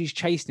 when she's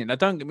chasing it, now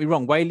don't get me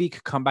wrong, Weili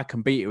could come back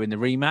and beat her in the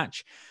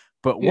rematch,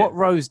 but what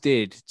Rose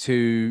did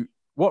to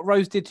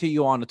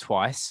Joanna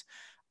twice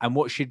and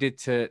what she did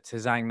to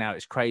Zhang now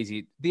is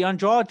crazy. The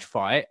Andrade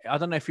fight, I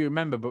don't know if you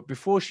remember, but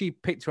before she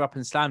picked her up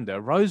and slammed her,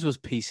 Rose was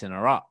piecing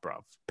her up,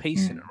 bruv.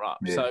 Piecing her up.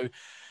 Yeah. So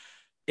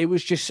it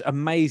was just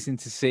amazing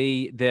to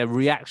see. The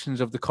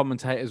reactions of the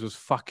commentators was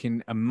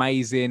fucking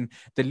amazing.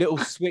 The little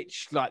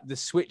switch, like the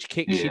switch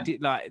kick she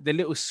did, like the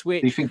little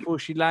switch before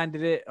she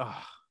landed it. Oh,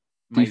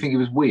 do you think it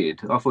was weird?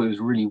 I thought it was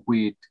a really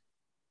weird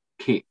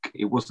kick.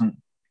 It wasn't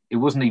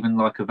even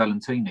like a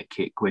Valentina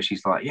kick where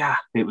she's like, yeah.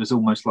 It was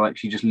almost like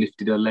she just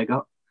lifted her leg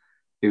up.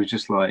 It was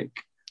just like,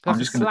 I'm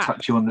just going to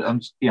touch you on the,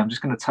 I'm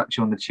just going to touch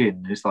you on the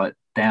chin. It's like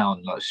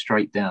down, like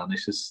straight down.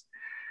 It's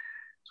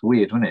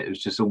weird, wasn't it? It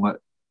was just almost,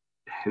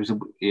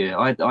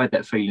 I had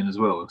that feeling as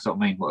well. That's what I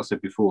mean, what I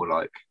said before.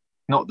 Like,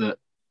 not that,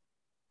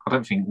 I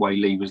don't think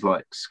Weili was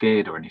like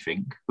scared or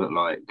anything, but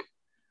like,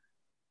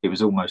 it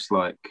was almost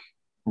like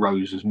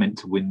Rose was meant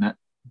to win that.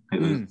 It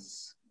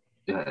was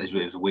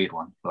a weird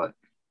one. Like,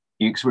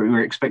 we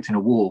were expecting a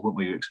war, weren't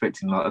we? We were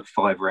expecting like a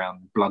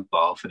 5-round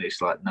bloodbath, and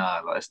it's like, nah,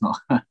 like it's not.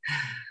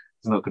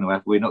 It's not going to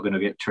happen. We're not going to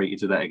get treated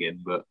to that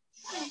again. But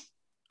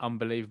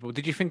unbelievable.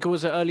 Did you think it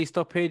was an early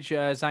stoppage?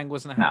 Zhang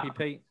wasn't happy,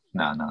 Pete.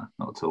 No, not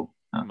at all.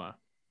 No.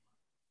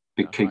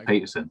 Big No, Keith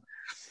Peterson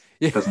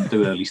doesn't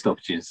do early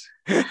stoppages.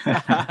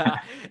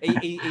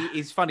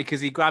 He's funny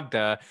because he grabbed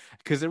her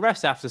because the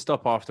refs have to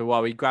stop after a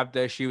while. He grabbed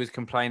her. She was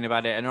complaining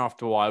about it, and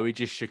after a while, he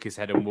just shook his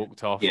head and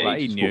walked off. Yeah, like,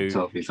 he knew. Walked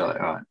off. He's like,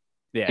 all right.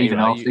 Yeah.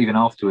 Even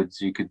afterwards,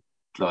 you could.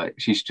 Like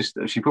she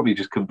probably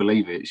just couldn't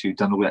believe it. She'd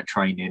done all that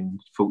training,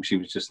 thought she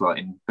was just like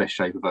in best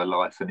shape of her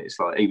life, and it's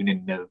like even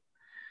in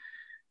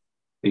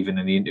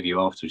the interview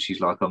afterwards, she's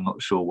like, I'm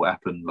not sure what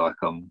happened. Like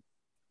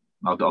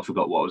I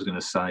forgot what I was going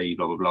to say,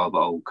 blah blah blah.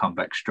 But I'll come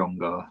back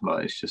stronger.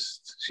 Like it's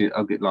just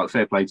I'll get like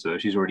fair play to her.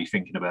 She's already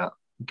thinking about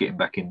getting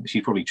back in.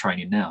 She's probably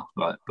training now.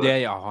 Like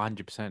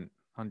 100%.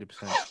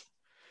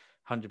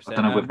 I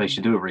don't know whether they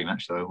should do a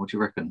rematch though. What do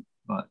you reckon?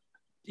 Like.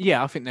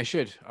 Yeah, I think they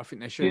should. Yeah. I think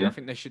they should. I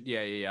think they should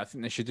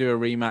do a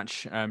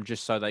rematch,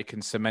 just so they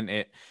can cement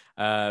it.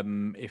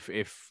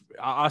 If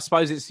I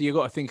suppose you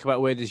got to think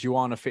about where does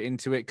Joanna fit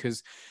into it,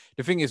 because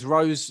the thing is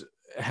Rose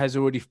has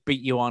already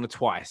beat Joanna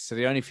twice. So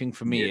the only thing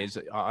for me is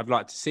I'd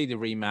like to see the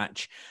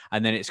rematch,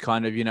 and then it's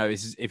kind of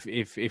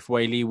if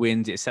Weili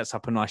wins, it sets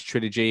up a nice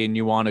trilogy, and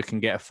Joanna can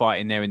get a fight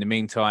in there in the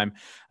meantime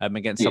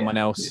against someone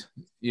else.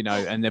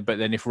 But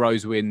then if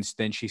Rose wins,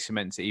 then she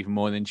cements it even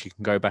more, and then she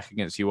can go back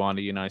against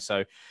Joanna.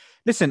 So.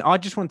 Listen, I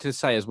just wanted to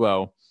say as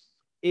well,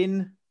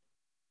 in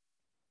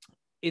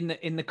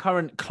the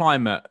current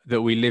climate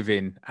that we live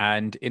in,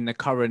 and in the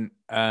current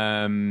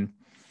kind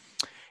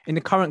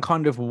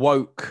of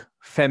woke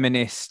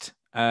feminist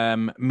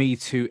Me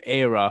Too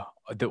era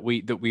that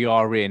we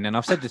are in, and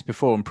I've said this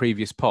before on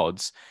previous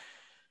pods,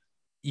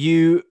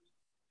 you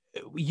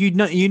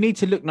need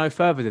to look no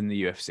further than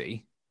the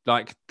UFC.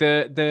 Like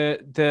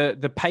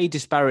the pay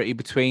disparity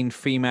between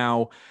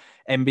female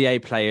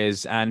NBA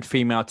players and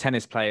female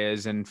tennis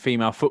players and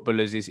female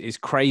footballers is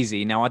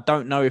crazy. Now, I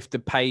don't know if the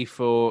pay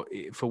for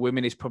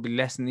women is probably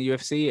less than the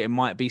UFC. It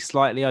might be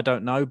slightly, I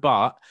don't know.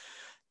 But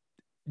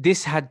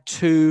this had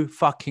two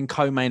fucking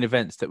co-main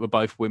events that were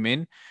both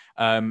women.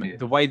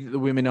 The way that the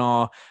women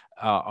are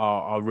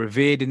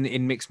revered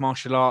in mixed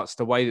martial arts,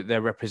 the way that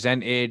they're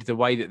represented, the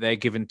way that they're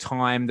given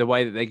time, the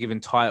way that they're given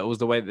titles,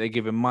 the way that they're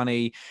given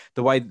money,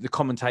 the way that the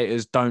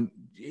commentators don't.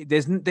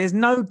 There's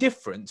no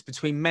difference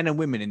between men and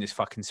women in this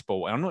fucking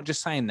sport. And I'm not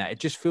just saying that.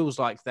 It just feels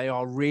like they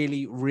are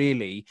really,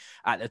 really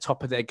at the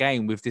top of their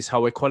game with this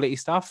whole equality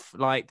stuff.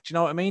 Like, do you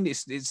know what I mean?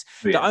 It's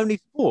the only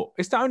sport.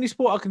 It's the only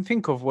sport I can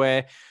think of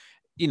where,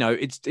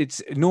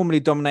 it's normally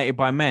dominated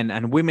by men,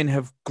 and women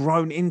have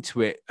grown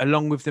into it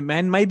along with the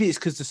men. Maybe it's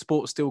because the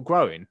sport's still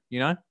growing,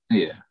 Yeah.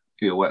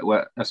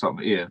 Well, that's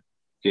what. Yeah,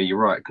 you're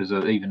right. Because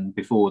even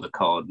before the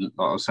card, like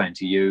I was saying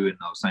to you, and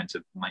I was saying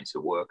to mates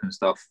at work and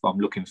stuff, I'm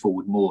looking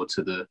forward more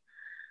to the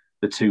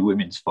two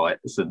women's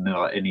fights than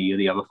like any of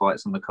the other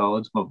fights on the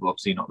card.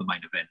 Obviously not the main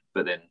event,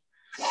 but then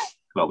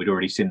like we'd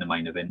already seen the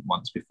main event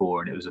once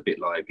before, and it was a bit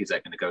like, is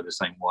that going to go the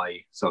same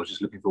way? So I was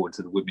just looking forward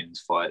to the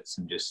women's fights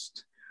and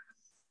just.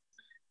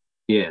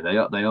 Yeah,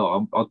 they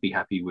are. I'd be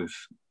happy with.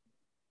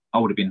 I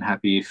would have been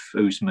happy if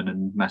Usman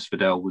and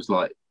Masvidal was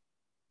like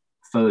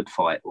third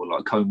fight or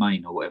like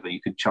co-main or whatever.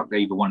 You could chuck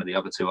either one of the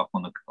other two up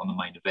on the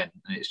main event,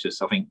 and it's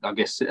just I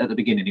guess at the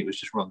beginning it was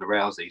just Ronda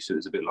Rousey, so it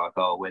was a bit like,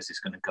 oh, where's this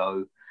going to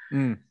go?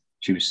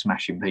 She was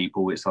smashing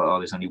people. It's like, oh,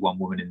 there's only one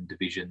woman in the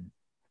division,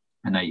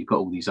 and now you've got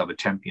all these other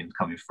champions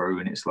coming through,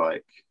 and it's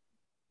like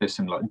there's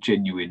some like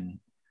genuine.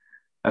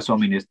 That's what I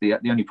mean. Is the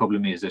only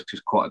problem is there's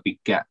just quite a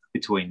big gap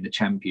between the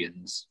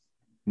champions,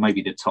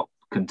 maybe the top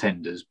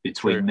contenders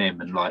between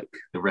them and like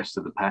the rest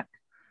of the pack.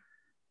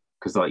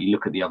 Because like you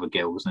look at the other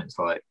girls and it's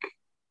like,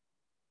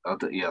 I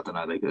don't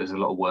know. There's a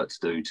lot of work to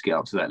do to get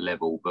up to that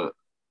level, but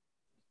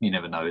you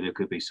never know. There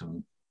could be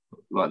some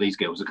like these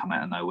girls that come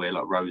out of nowhere,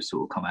 like Rose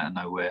sort of come out of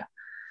nowhere.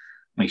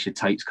 Misha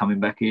Tate's coming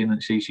back in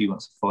and she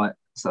wants to fight,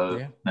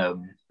 so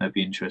that'd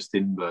be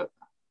interesting. But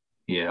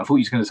yeah, I thought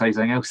he was going to say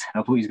something else.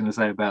 I thought he was going to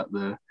say about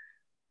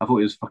I thought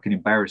it was fucking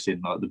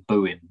embarrassing, like the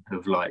booing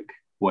of like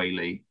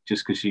Weili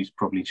just because she's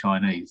probably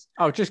Chinese.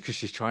 Oh, just because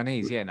she's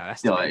Chinese? Yeah, no,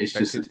 that's it's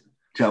just.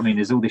 Do you know what I mean?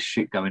 There's all this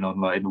shit going on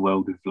like in the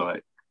world of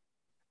like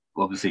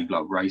obviously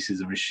like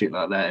racism and shit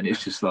like that, and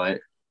it's just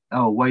like,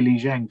 oh,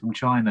 Weili Zhang from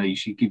China,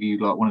 she give you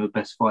like one of the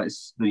best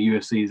fights the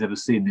UFC has ever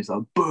seen. It's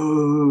like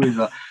boo. It's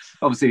like,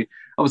 obviously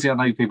I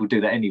know people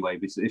do that anyway,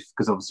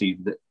 because obviously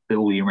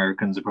all the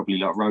Americans are probably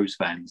like Rose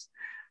fans.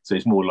 So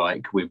it's more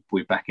like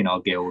we're backing our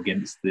girl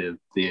against the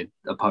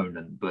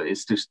opponent, but it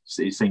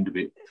seemed a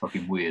bit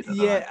fucking weird.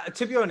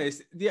 To be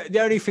honest, the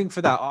only thing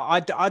for that,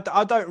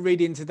 I don't read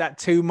into that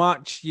too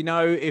much. You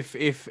know,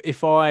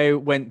 if I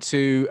went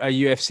to a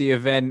UFC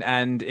event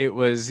and it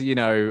was, you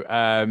know,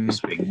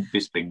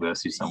 Bisping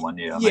versus someone,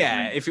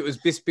 if it was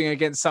Bisping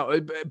against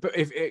someone, but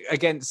if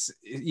against,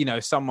 you know,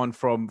 someone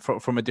from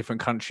a different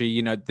country,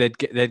 you know, they'd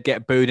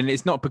get booed, and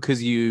it's not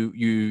because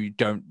you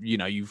don't, you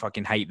know, you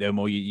fucking hate them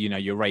or you know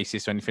you're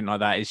racist or anything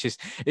like that. It's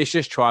just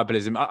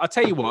tribalism. I'll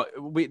tell you what,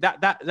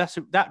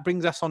 that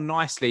brings us on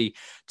nicely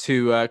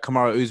to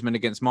Kamaru Usman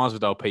against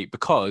Masvidal, Pete,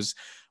 because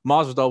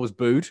Masvidal was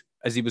booed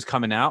as he was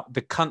coming out.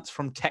 The cunts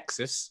from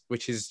Texas,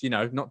 which is, you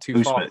know, not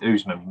too far.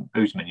 Usman,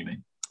 you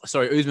mean?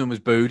 Sorry, Usman was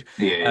booed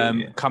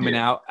coming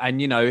out, and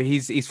you know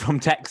he's from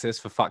Texas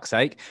for fuck's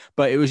sake.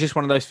 But it was just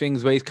one of those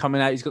things where he's coming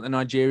out. He's got the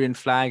Nigerian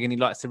flag, and he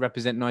likes to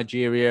represent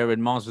Nigeria.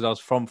 And Masvidal's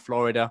from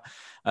Florida,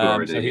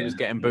 so he was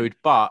getting booed.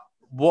 But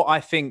what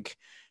I think.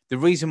 The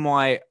reason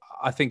why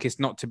I think it's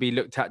not to be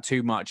looked at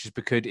too much is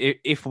because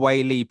if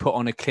Weili put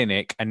on a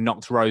clinic and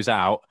knocked Rose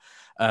out,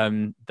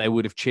 they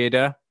would have cheered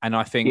her. And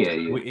I think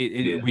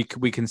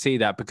we can see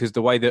that because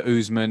the way that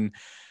Usman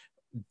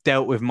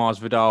dealt with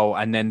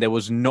Masvidal, and then there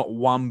was not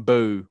one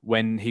boo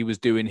when he was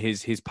doing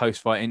his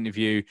post-fight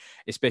interview,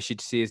 especially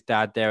to see his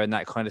dad there and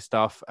that kind of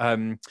stuff.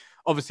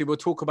 Obviously, we'll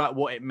talk about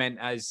what it meant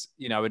as,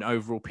 you know, an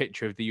overall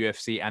picture of the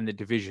UFC and the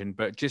division,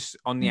 but just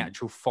on the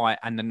actual fight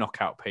and the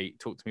knockout, Pete,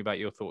 talk to me about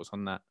your thoughts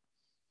on that.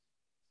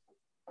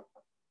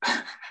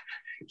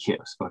 Yeah,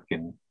 it's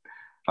fucking.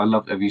 I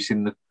love. Have you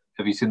seen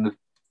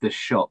the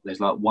shot? There's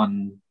like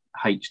one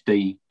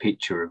HD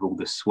picture of all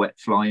the sweat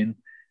flying.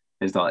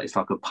 There's like it's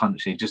like a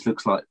punch. And it just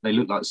looks like they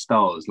look like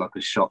stars, like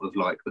a shot of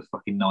like the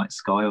fucking night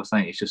sky or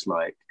something. It's just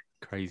like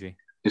crazy.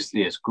 Just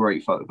it's a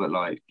great photo, but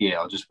like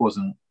I just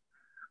wasn't.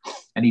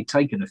 And he'd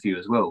taken a few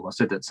as well. I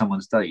said that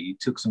someone's day. He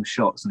took some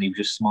shots and he was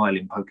just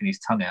smiling, poking his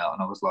tongue out,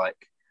 and I was like,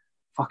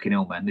 "Fucking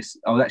hell, man!"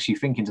 I was actually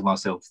thinking to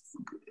myself,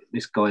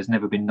 this guy's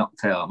never been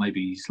knocked out.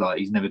 Maybe he's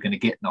never going to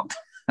get knocked.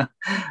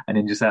 And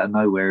then just out of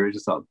nowhere, it was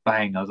just like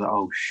bang. I was like,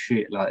 oh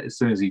shit! Like as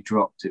soon as he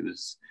dropped, it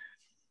was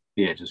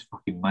just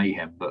fucking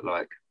mayhem. But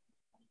like,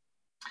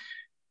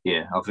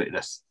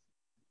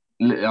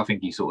 I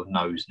think he sort of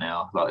knows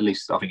now. Like at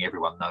least I think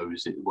everyone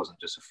knows it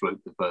wasn't just a fluke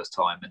the first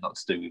time, and not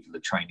to do with the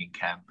training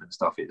camp and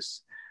stuff.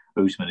 It's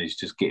Usman is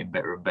just getting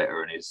better and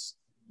better, and is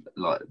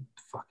like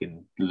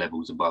fucking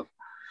levels above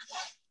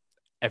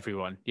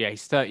everyone. Yeah,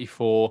 he's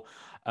 34.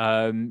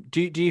 Do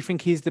you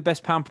think he's the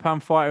best pound for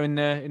pound fighter in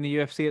the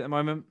UFC at the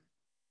moment?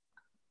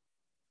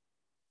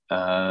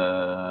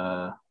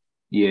 Yeah,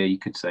 you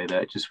could say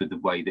that, just with the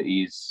way that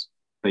he is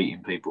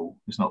beating people.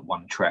 It's not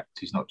one tracked.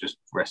 He's not just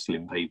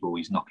wrestling people.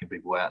 He's knocking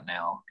people out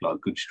now, like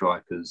good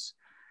strikers.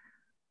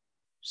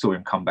 Saw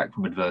him come back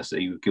from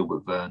adversity with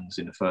Gilbert Burns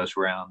in the first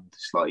round.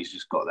 It's like he's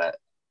just got that,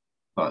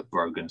 like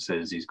Rogan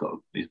says, he's got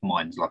his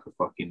mind's like a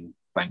fucking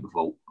bank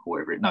vault or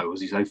whatever. No,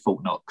 was he say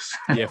Fort Knox?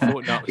 Yeah,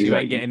 Fort Knox. You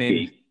ain't getting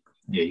in.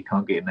 You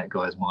can't get in that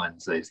guy's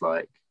mind. So it's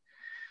like,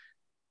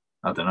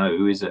 I don't know,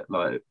 who is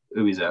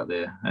out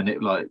there? And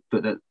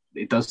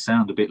it does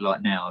sound a bit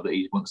like now that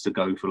he wants to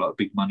go for like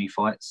big money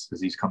fights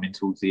as he's coming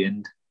towards the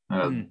end.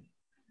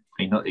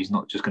 He's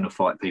not just going to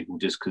fight people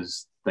just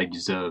because they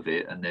deserve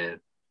it and they're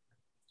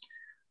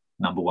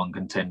number one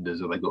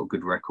contenders or they got a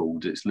good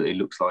record. It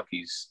looks like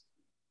he's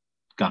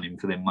gunning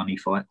for them money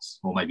fights,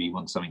 or maybe he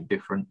wants something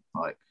different.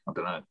 Like, I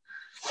don't know,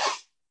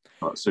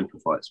 like super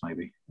fights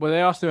maybe. Well,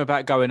 they asked him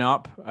about going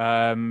up to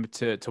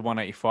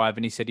 185,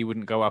 and he said he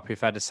wouldn't go up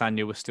if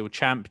Adesanya was still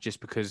champ,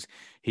 just because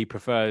he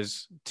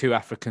prefers two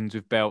Africans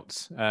with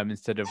belts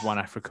instead of one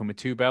African with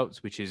two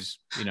belts, which is,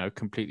 you know,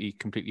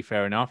 completely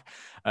fair enough.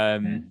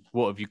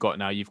 What have you got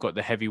now? You've got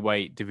the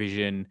heavyweight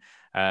division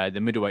the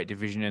middleweight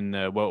division and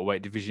the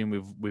welterweight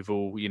division with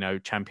all, you know,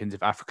 champions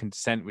of African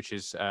descent, which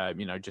is,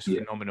 you know, just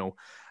phenomenal.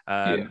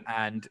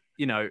 And,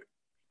 you know,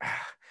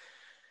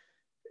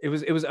 it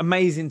was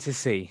amazing to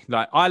see.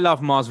 Like, I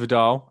love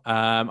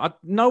Masvidal.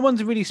 No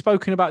one's really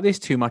spoken about this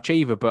too much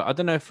either, but I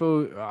don't know if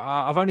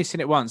I've only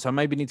seen it once. I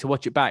maybe need to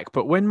watch it back.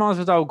 But when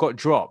Masvidal got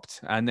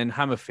dropped and then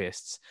hammer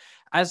fists,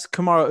 as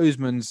Kamaru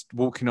Usman's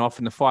walking off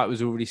and the fight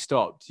was already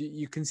stopped,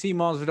 you can see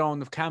Masvidal on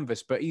the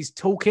canvas, but he's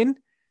talking.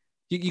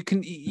 You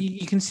can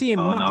see him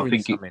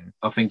muttering something.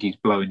 I think he's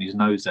blowing his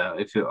nose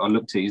out. I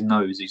looked at his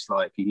nose, he's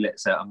like, he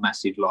lets out a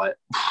massive like.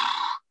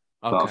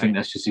 But I think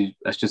that's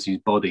just his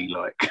body,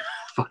 like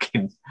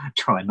fucking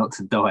trying not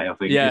to die. I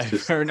think. Yeah,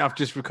 fair enough.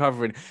 Just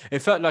recovering. It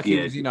felt like he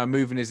was, you know,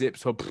 moving his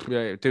hips or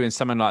doing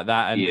something like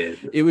that, and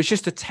it was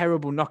just a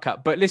terrible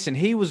knockout. But listen,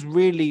 he was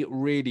really,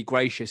 really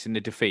gracious in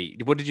the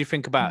defeat. What did you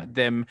think about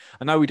them?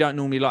 I know we don't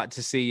normally like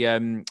to see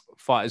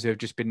fighters who have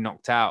just been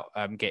knocked out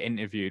get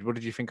interviewed. What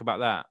did you think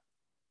about that?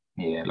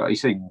 Yeah, like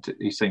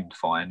he seemed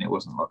fine. It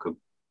wasn't like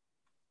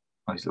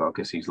I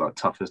guess he's like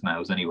tough as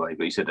nails anyway.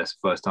 But he said that's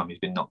the first time he's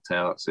been knocked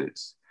out, so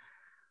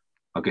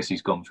I guess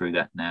he's gone through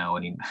that now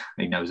and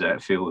he knows how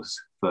it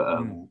feels.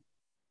 But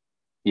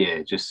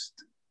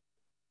just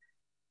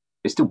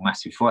it's still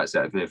massive fights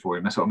out there for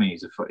him. That's what I mean.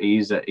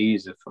 He's a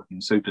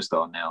fucking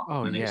superstar now.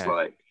 It's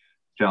like, do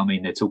you know what I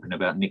mean? They're talking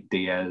about Nick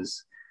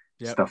Diaz,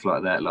 stuff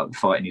like that, like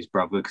fighting his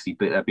brother because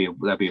that'd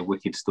be a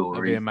wicked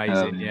story. That'd be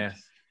amazing.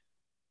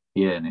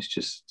 Yeah, and it's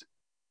just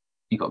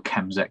you got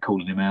Kamzat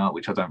calling him out,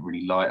 which I don't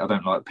really like. I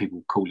don't like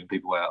people calling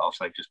people out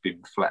after they've just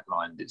been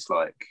flatlined. It's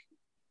like,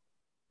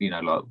 you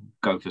know, like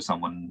go for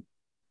someone.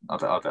 I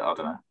don't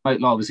know.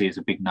 Like, obviously, it's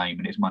a big name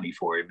and it's money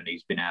for him, and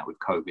he's been out with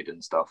COVID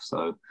and stuff.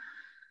 So,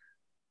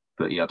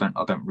 but yeah,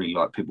 I don't really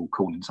like people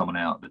calling someone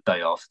out the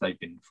day after they've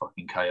been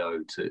fucking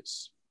KO'd. So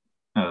it's,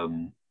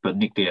 but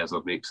Nick Diaz,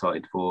 I'll be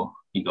excited for.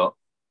 You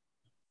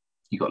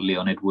got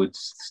Leon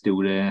Edwards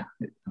still there,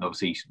 and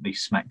obviously he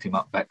smacked him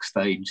up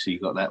backstage. So you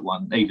got that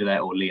one. Either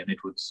that or Leon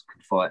Edwards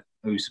could fight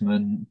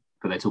Usman,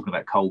 but they're talking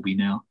about Colby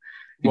now.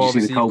 Did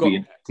you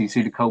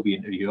see the Colby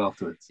interview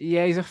afterwards?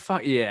 Yeah, he's a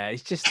fuck. Yeah,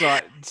 it's just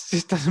like it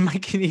just doesn't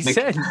make any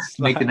sense.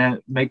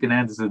 Megan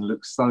Anderson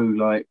looks so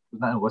like,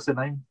 no, what's her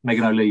name?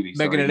 Megan O'Leary.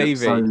 Megan O'Leary.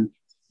 So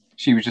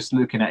she was just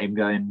looking at him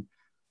going,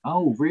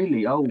 "Oh,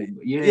 really? Oh,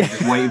 yeah."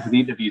 Just waiting for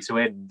the interview to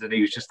end, and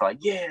he was just like,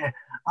 "Yeah,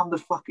 I'm the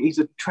fuck. He's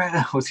a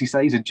what's he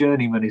say? He's a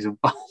journeyman. He's a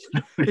bum.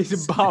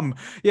 He's a bum.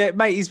 Yeah,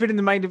 mate. He's been in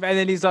the main event, and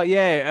then he's like,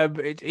 "Yeah,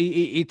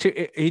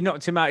 he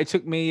knocked him out. It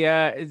took me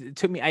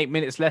 8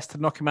 minutes less to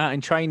knock him out in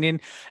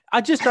training."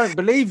 I just don't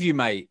believe you,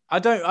 mate. I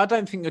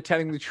don't think you're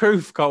telling the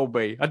truth,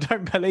 Colby. I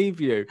don't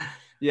believe you.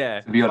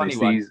 Yeah. To be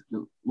honest,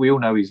 we all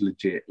know he's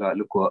legit. Like,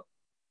 look what.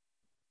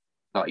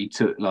 Like he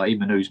took, like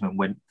him and Usman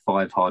went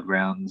 5 hard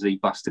rounds. He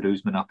busted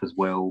Usman up as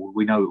well.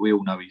 We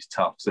all know he's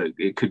tough, so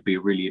it could be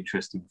a really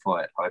interesting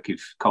fight. Like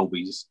if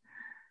Colby's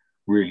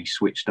really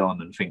switched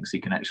on and thinks he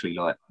can actually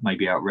like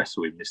maybe out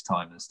wrestle him this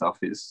time and stuff,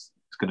 it's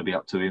going to be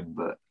up to him.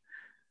 But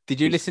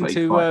did you listen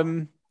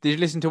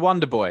to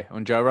Wonder Boy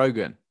on Joe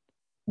Rogan?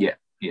 Yeah.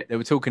 They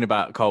were talking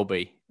about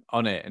Colby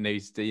on it, and he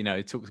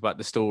talks about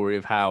the story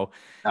of how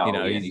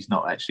he's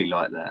not actually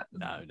like that.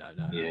 No.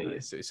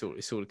 It's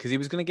all because he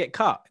was going to get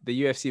cut.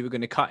 The UFC were going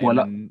to cut him.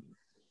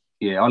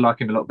 I like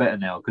him a lot better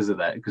now because of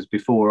that. Because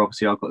before,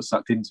 obviously, I got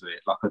sucked into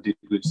it like I did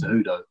with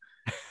Cejudo.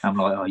 I'm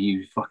like, oh,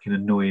 you fucking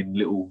annoying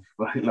little,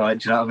 like, do you know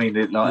what I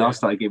mean? I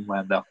started getting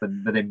wound up,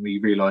 and then we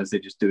realised they're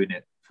just doing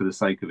it for the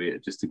sake of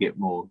it, just to get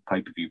more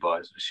pay-per-view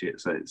buys and shit.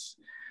 So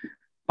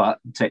but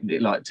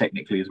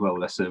technically as well,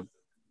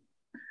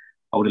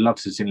 I would have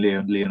loved to have seen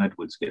Leon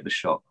Edwards get the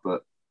shot,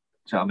 but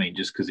do you know what I mean?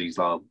 Just because he's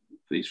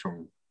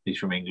from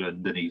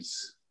England and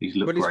he's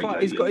looked great.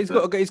 He's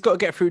got to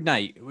get through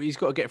Nate. He's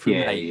got to get through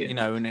Nate, you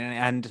know,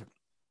 and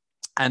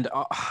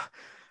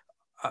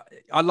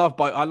I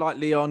like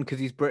Leon because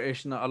he's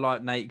British, and I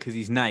like Nate because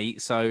he's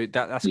Nate. So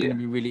that's going to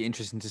be really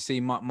interesting to see.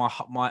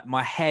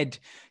 My head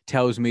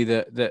tells me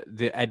that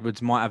the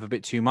Edwards might have a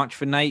bit too much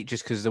for Nate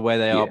just because of the way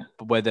they are,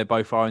 where they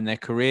both are in their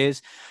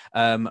careers.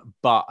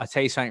 But I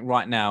tell you something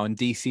right now, and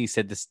DC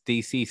said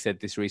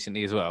this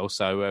recently as well.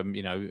 So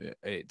you know,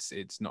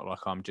 it's not like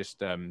I'm just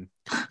kind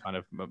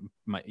of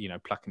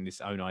plucking this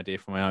own idea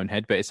from my own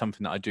head, but it's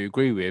something that I do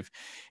agree with.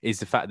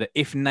 Is the fact that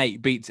if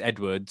Nate beats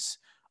Edwards,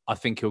 I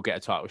think he'll get a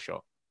title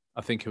shot.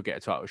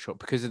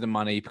 Because of the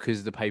money, because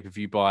of the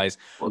pay-per-view buys.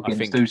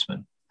 Against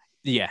Usman?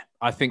 Yeah,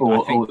 I think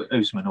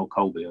Usman or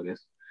Colby, I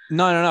guess.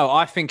 No.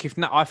 I think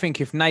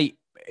if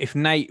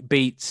Nate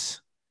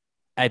beats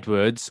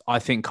Edwards, I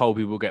think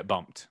Colby will get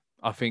bumped.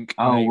 I think.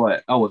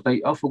 Right.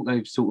 I thought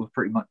they've sort of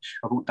pretty much.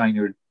 I thought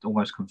Dana had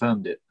almost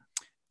confirmed it.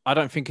 I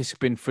don't think it's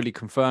been fully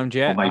confirmed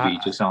yet. Or maybe he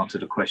just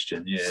answered a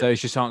question. Yeah. So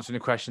he's just answering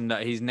the question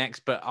that he's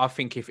next. But I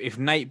think if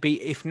Nate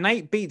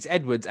beats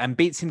Edwards and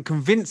beats him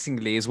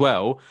convincingly as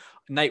well,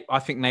 I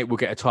think Nate will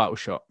get a title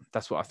shot.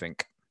 That's what I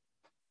think.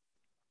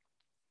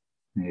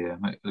 Yeah,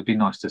 it'd be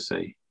nice to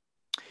see.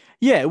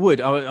 Yeah, it would.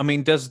 I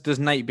mean, does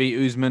Nate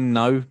beat Usman?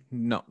 No,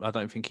 I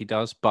don't think he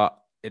does. But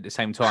at the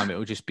same time, it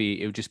will just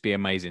be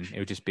amazing. It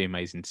would just be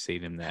amazing to see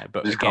them there.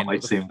 But Just again, can't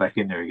wait to see him back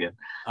in there again.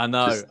 I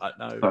know, Just I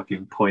know.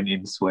 fucking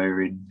pointing,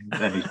 swearing,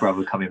 and his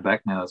brother coming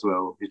back now as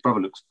well. His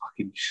brother looks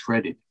fucking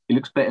shredded. He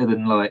looks better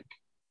than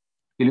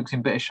he looks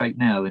in better shape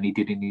now than he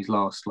did in his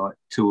last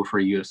 2 or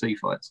 3 UFC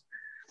fights.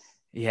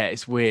 Yeah,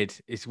 it's weird.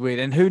 It's weird,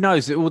 and who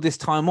knows? All this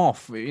time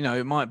off,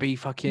 it might be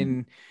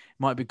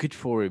might be good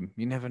for him.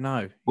 You never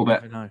know.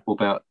 What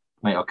about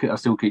mate? I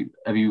still keep.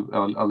 Have you?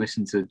 I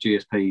listened to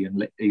GSP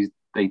and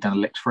he done a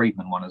Lex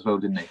Friedman one as well,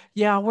 didn't he?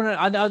 Yeah,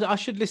 I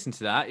should listen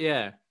to that.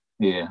 Yeah.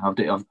 Yeah,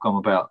 I've gone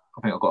about.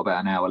 I think I've got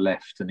about an hour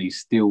left, and he's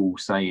still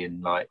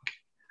saying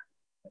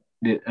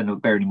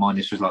and bearing in mind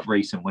this was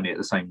recent, when it at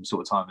the same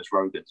sort of time as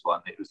Rogan's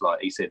one. It was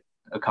he said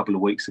a couple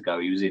of weeks ago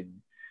he was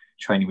in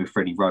training with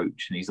Freddie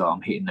Roach, and he's like,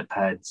 I'm hitting the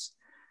pads,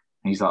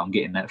 and he's like, I'm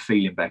getting that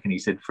feeling back, and he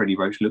said Freddie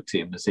Roach looked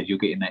at him and said, you're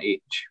getting that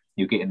itch,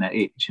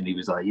 and he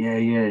was like, yeah,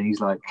 and he's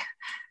like,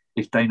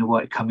 if Dana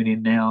White coming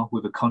in now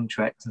with a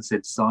contract and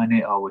said sign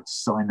it, I would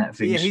sign that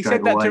thing. Yeah, he straight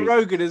said that away. to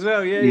Rogan as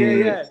well.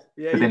 Yeah.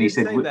 But then he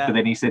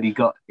said he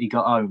got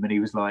home and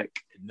he was like,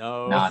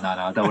 no,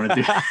 I don't want to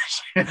do that.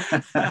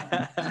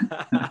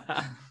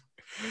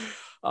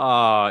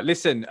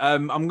 Listen,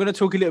 I'm going to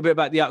talk a little bit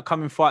about the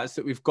upcoming fights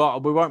that we've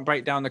got. We won't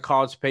break down the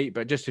cards, Pete,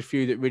 but just a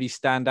few that really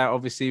stand out.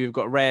 Obviously, we've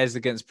got Reyes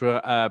against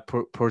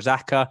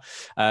Prochaska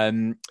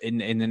in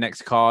the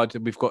next card.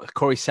 We've got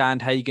Corey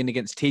Sandhagen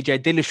against TJ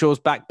Dillashaw's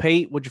back.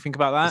 Pete, what do you think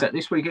about that? Is that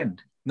this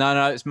weekend?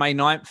 No, it's May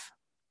 9th.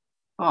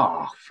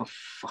 Oh, for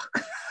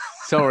fuck.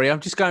 Sorry, I'm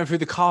just going through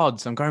the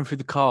cards.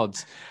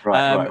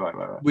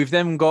 Right. We've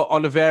then got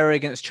Oliveira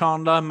against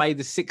Chandler, May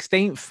the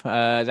 16th.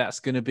 That's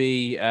going to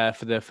be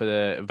for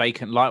the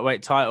vacant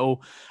lightweight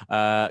title.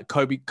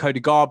 Cody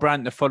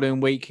Garbrandt the following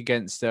week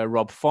against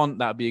Rob Font.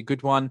 That'll be a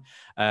good one.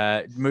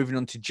 Moving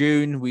on to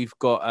June, we've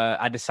got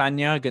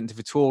Adesanya against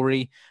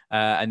Vittori,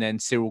 and then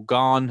Cyril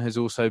Gahn has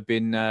also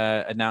been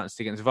announced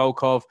against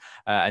Volkov,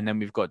 and then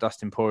we've got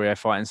Dustin Poirier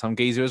fighting some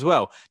geezer as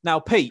well. Now,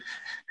 Pete,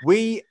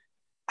 we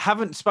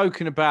haven't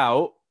spoken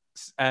about,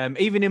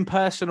 even in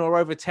person or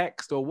over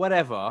text or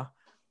whatever,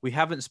 we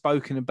haven't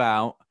spoken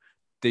about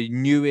the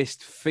newest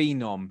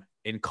phenom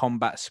in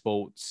combat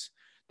sports,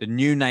 the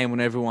new name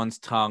on everyone's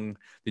tongue,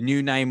 the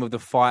new name of the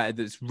fighter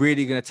that's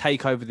really going to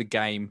take over the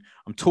game.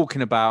 I'm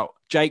talking about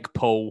Jake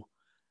Paul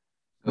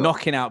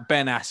knocking out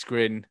Ben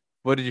Askren.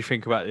 What did you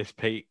think about this,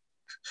 Pete?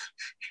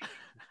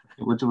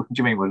 What do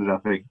you mean? What did I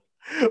think?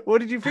 What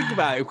did you think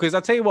about it? Because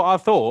I'll tell you what I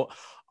thought.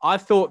 I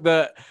thought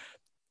that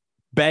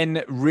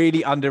Ben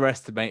really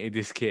underestimated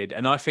this kid,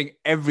 and I think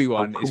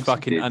everyone is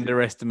fucking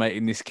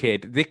underestimating this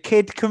kid. The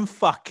kid can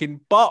fucking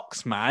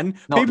box, man.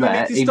 People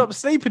need to stop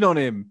sleeping on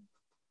him.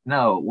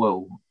 No,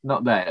 well,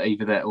 not that.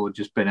 Either that or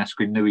just Ben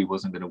Askren knew he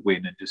wasn't going to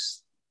win, and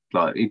just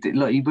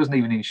he wasn't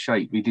even in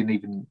shape. He didn't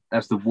even.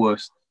 That's the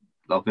worst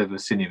I've ever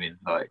seen him in.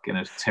 And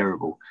it's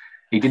terrible.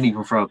 He didn't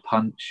even throw a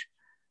punch.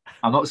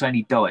 I'm not saying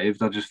he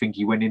dived. I just think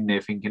he went in there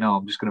thinking, "Oh,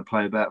 I'm just going to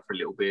play about for a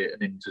little bit,"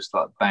 and then just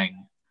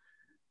bang.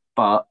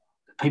 But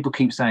people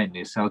keep saying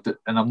this, and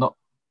I'm not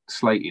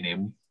slating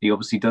him. He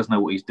obviously does know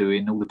what he's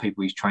doing. All the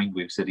people he's trained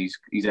with said he's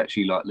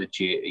actually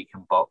legit. He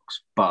can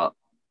box, but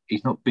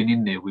he's not been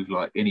in there with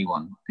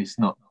anyone. It's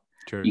not.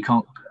 True. You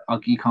can't.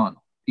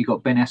 You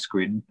got Ben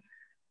Askren,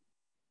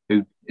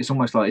 who it's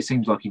almost it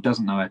seems like he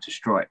doesn't know how to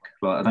strike.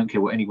 I don't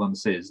care what anyone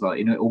says.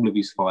 In all of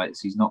his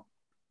fights, he's not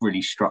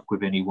really struck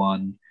with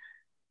anyone.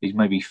 He's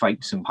maybe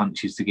faked some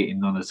punches to get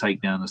him on a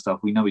takedown and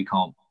stuff. We know he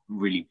can't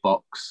really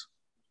box.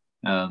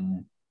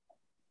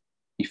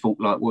 He fought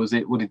what was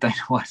it? What did Dana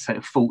White say? A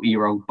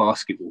 40-year-old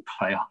basketball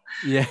player,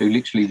 yeah, who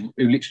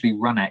literally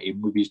run at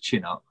him with his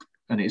chin up,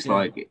 and it's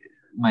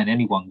man,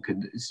 anyone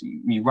can.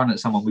 You run at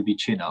someone with your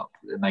chin up,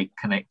 and they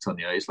connect on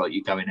you. It's like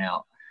you're going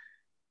out.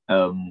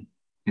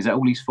 Is that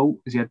all his fault?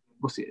 Is he had?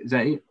 What's it? Is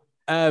that it?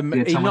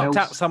 He knocked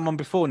out someone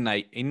before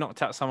Nate. Yeah,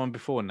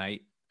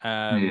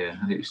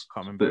 and it's.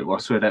 Can't remember. But I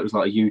swear that was a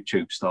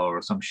YouTube star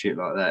or some shit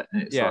like that.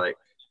 And it's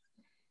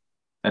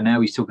and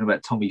now he's talking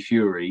about Tommy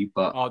Fury,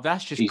 but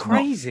that's just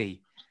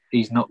crazy.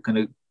 He's not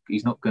gonna.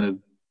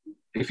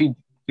 If he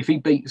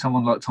beat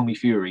someone like Tommy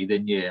Fury,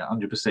 then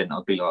 100%.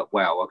 I'd be like,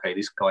 wow, okay,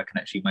 this guy can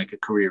actually make a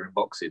career in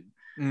boxing,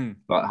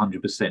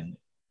 100%.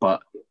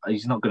 But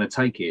he's not going to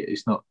take it.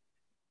 It's not.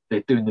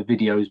 They're doing the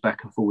videos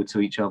back and forward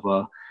to each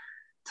other,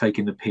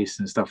 taking the piss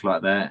and stuff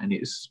like that.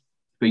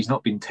 But he's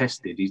not been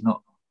tested. He's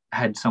not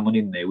had someone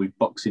in there with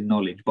boxing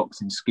knowledge,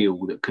 boxing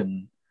skill that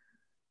can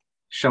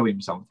show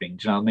him something.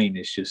 Do you know what I mean?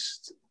 It's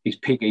just he's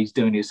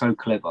doing it so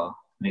clever.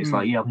 And it's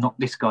I've knocked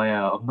this guy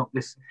out. I've knocked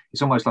this.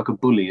 It's almost like a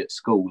bully at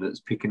school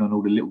that's picking on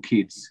all the little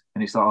kids.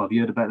 And it's have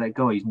you heard about that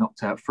guy? He's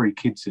knocked out 3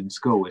 kids in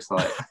school. It's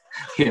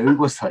who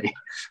was he?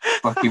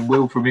 Fucking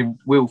Will from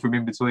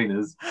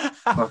In-Betweeners.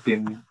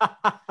 Fucking,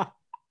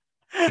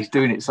 he's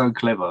doing it so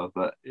clever.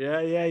 But yeah.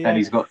 And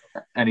he's got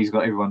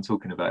everyone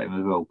talking about him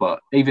as well.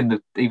 But even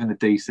the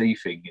DC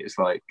thing, it's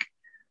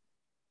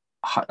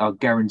I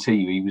guarantee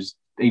you he was.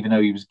 Even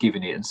though he was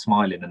giving it and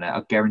smiling and that,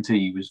 I guarantee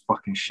he was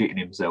fucking shitting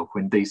himself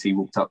when DC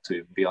walked up to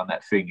him behind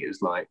that thing. It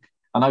was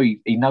I know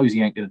he knows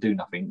he ain't going to do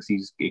nothing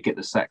because he get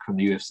the sack from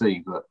the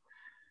UFC, but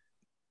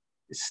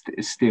it's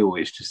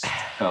just.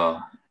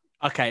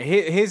 Okay,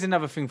 here's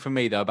another thing for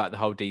me though about the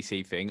whole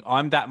DC thing.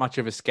 I'm that much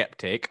of a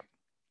skeptic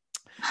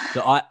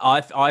that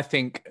I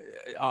think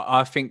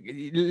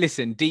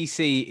listen,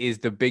 DC is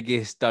the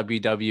biggest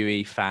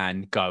WWE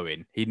fan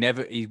going.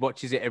 He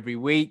watches it every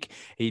week.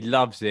 He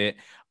loves it.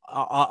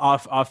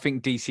 I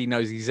think DC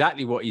knows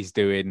exactly what he's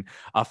doing.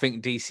 I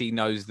think DC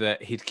knows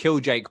that he'd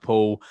kill Jake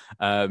Paul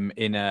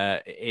in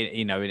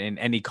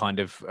any kind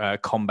of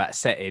combat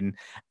setting,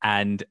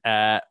 and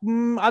I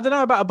don't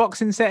know about a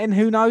boxing setting.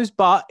 Who knows?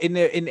 But in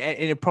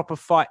a proper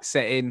fight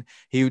setting,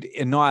 he would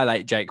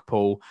annihilate Jake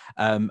Paul.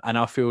 And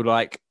I feel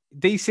like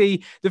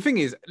DC. The thing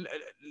is,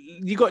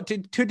 you got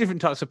two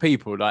different types of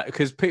people, like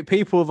because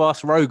people have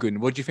asked Rogan,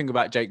 "What do you think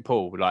about Jake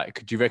Paul?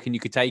 Like, do you reckon you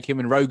could take him?"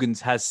 And Rogan's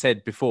has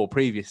said before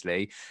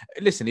previously,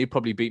 "Listen, he'd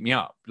probably beat me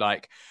up."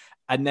 Like,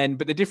 and then,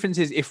 but the difference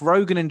is, if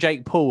Rogan and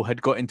Jake Paul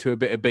had got into a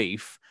bit of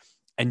beef,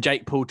 and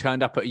Jake Paul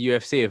turned up at a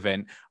UFC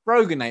event,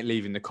 Rogan ain't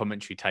leaving the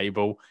commentary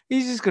table.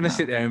 He's just gonna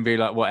sit there and be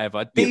like,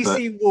 "Whatever." Yeah,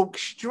 DC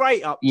walks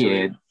straight up to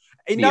him.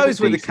 He knows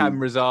where the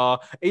cameras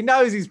are. He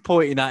knows he's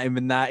pointing at him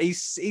and that. There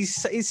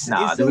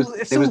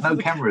was no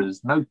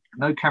cameras. No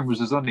cameras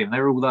was on him.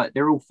 They're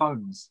all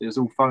phones. It was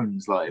all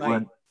phones.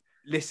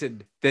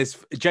 Listen, there's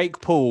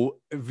Jake Paul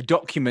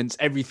documents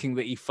everything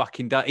that he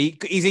fucking does.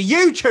 He's a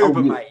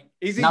YouTuber, mate.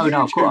 He's a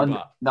YouTuber. I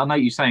know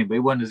what you're saying, but it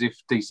wasn't as if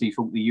DC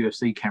thought the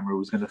UFC camera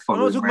was going to follow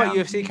him. I'm not talking about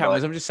UFC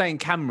cameras. I'm just saying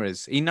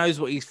cameras. He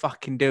knows what he's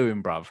fucking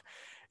doing, bruv.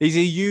 He's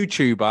a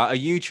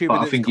YouTuber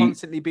that's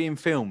constantly being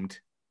filmed.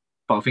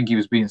 But I think he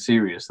was being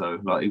serious though.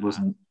 Like he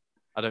wasn't.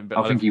 I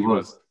think he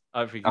was.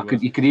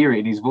 You could hear it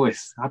in his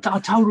voice. I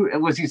told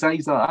him. What did he say?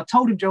 He's like, I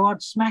told him, Joe,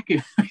 I'd smack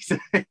him.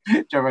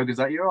 Joe Rogan's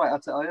like, you're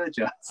right. I heard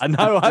you. I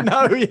know.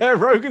 Yeah,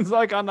 Rogan's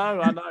like, I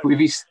know. I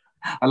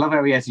love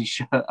how he has his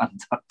shirt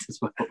untucked as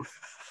well.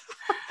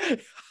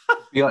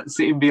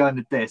 Sitting behind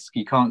the desk,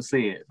 you can't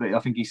see it. But I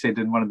think he said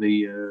in one of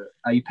the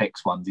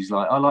Apex ones, he's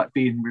like, I like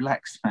being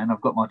relaxed, man. I've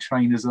got my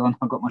trainers on.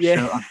 I've got my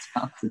shirt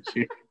untucked and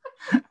shit.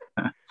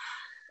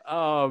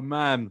 Oh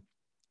man,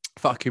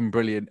 fucking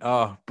brilliant!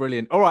 Oh,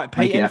 brilliant! All right,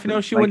 Pete. Anything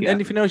else you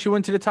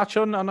wanted to touch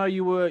on? I know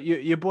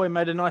your boy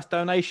made a nice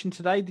donation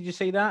today. Did you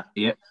see that?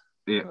 Yeah.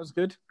 That was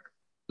good.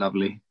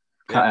 Lovely.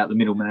 Cut out the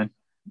middleman.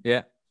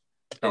 Yeah.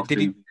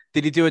 Did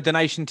he do a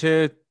donation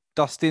to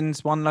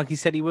Dustin's one like he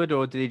said he would,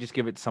 or did he just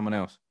give it to someone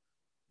else?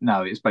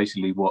 No, it's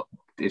basically what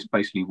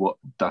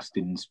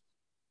Dustin's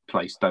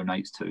place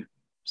donates to.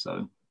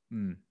 So,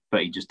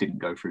 but he just didn't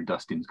go through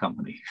Dustin's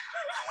company.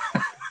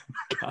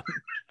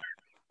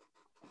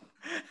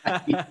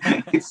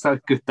 It's so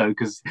good though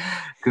because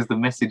the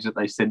message that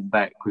they sent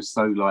back was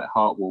so like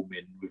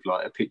heartwarming with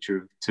like a picture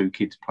of two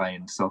kids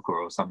playing soccer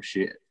or some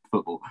shit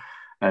football,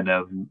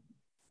 and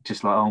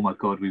just like, oh my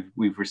god,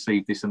 we've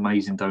received this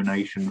amazing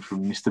donation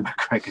from Mr.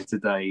 McGregor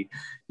today.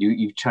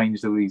 You've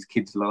changed all these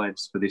kids'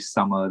 lives for this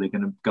summer. They're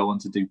going to go on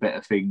to do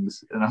better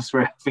things. And I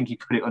swear, I think he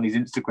put it on his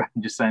Instagram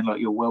just saying like,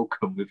 you're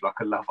welcome with like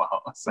a love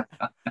heart.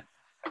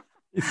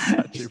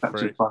 He's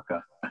such a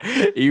fucker.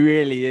 He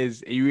really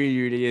is. He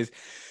really is.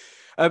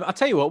 I'll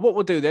tell you what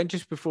we'll do then,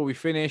 just before we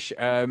finish.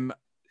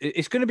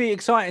 It's going to be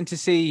exciting to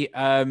see.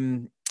 I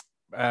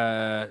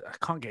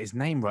can't get his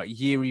name right.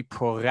 Yuri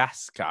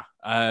Prochaska.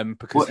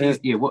 Because what I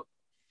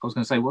was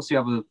going to say. What's the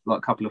other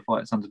like couple of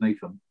fights underneath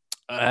them?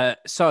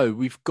 So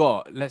we've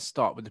got. Let's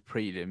start with the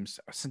prelims.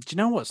 So, do you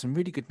know what? Some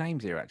really good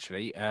names here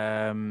actually.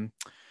 We've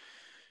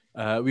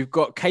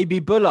got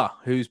KB Bulla,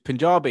 who's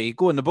Punjabi.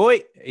 Go on, the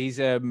boy. He's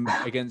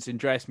against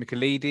Andreas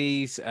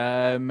Michaelides.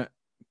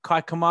 Kai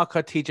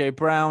Kamaka, TJ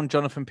Brown,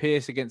 Jonathan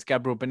Pierce against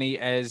Gabriel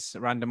Benitez,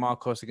 Randa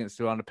Marcos against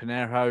Luana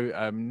Pinheiro.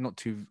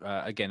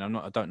 I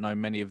don't know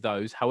many of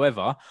those.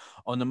 However,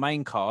 on the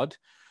main card,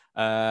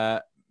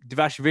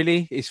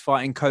 Divashvili is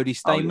fighting Cody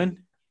Stamann. Oh, yeah.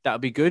 That'll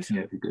be good.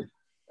 Yeah, it'll be good.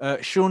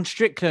 Sean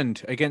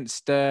Strickland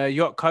against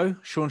Yotko.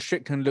 Sean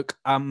Strickland looked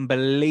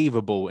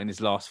unbelievable in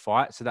his last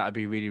fight, so that'll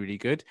be really, really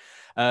good.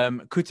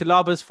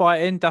 Kutalaba's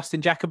fighting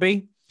Dustin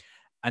Jacoby.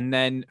 And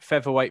then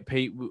featherweight,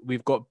 Pete,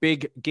 we've got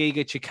Big Giga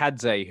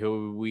Chikadze,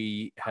 who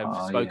we have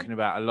spoken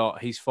about a lot.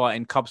 He's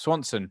fighting Cub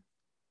Swanson.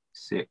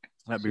 Sick.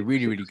 That'd be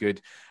really, really good.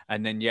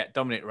 And then,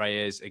 Dominic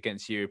Reyes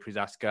against Yuri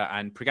Prochaska.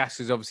 And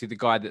Prochaska is obviously the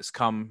guy that's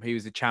come. He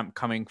was the champ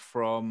coming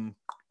from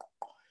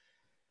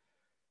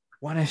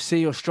ONE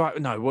FC or Strike.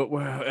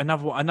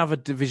 No, another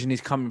division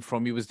he's coming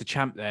from. He was the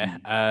champ there.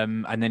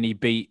 And then he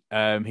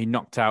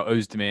knocked out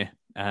Ozdemir.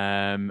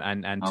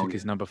 And took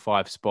his number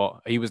 5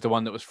 spot. He was the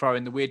one that was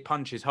throwing the weird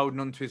punches, holding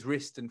onto his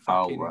wrist and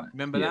fucking. Right.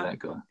 Remember that? That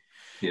guy.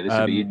 Yeah,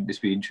 this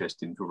would be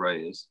interesting for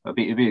Reyes. This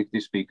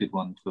would be a good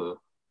one for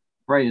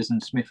Reyes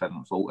and Smith.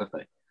 Haven't fought, have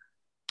they?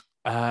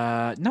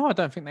 No, I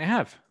don't think they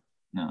have.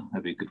 No,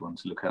 that'd be a good one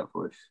to look out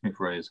for if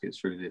Reyes gets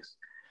through this.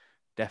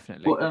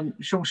 Definitely. Well,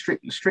 Sean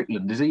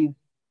Strickland, is he?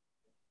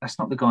 That's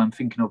not the guy I'm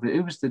thinking of.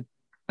 Who was the?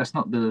 That's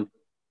not the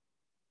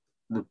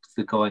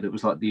guy that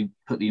was like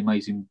put the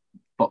amazing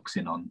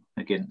boxing on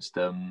against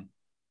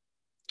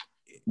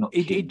not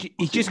He, Kim. he, he's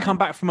What's his just come name?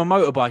 back from a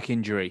motorbike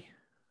injury.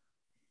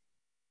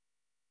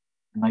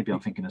 Maybe I'm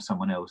thinking of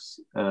someone else.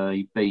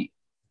 He beat.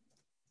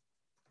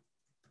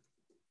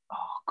 Oh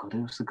God,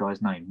 what's the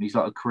guy's name? He's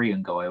like a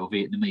Korean guy or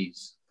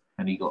Vietnamese,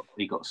 and he got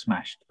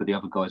smashed. But the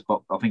other guy's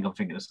box. I think I'm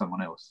thinking of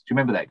someone else. Do you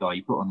remember that guy?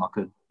 He put on like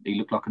a. He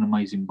looked like an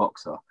amazing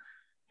boxer.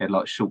 He had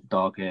like short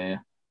dark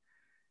hair.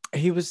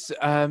 He was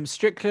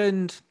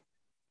Strickland.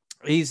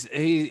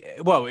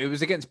 Well, it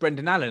was against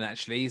Brendan Allen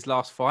actually. His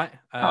last fight.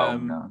 Oh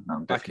no,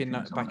 I'm Back definitely in thinking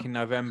of someone back else. in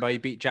November, he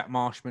beat Jack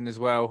Marshman as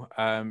well.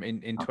 In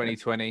Okay.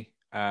 2020.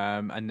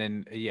 And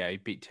then he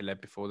beat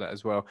Taleb before that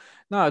as well.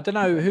 No, I don't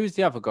know who's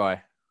the other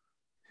guy.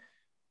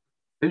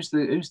 Who's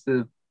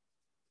the?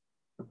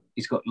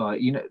 He's got like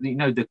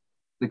the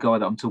guy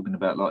that I'm talking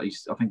about. Like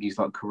I think he's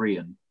like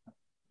Korean.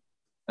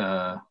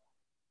 Yes,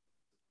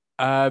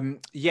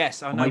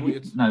 I Or know.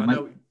 maybe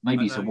no, maybe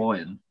I he's know.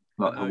 Hawaiian,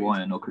 I like know who you're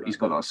Hawaiian, or talking he's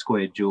about got like a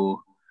square jaw.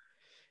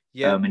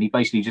 Yeah. And he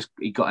basically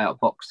he got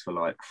outboxed for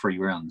like 3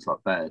 rounds, like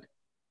bad.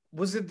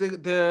 Was it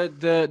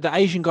the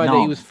Asian guy that he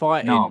Nam, was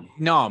fighting? Nam,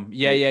 Nam.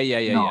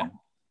 Yeah. Nam,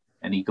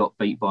 and he got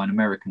beat by an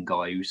American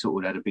guy who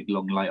sort of had a big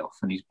long layoff,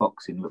 and his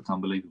boxing looked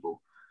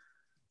unbelievable.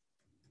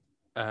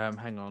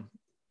 Hang on.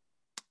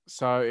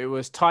 So it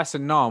was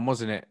Tyson Nam,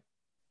 wasn't it?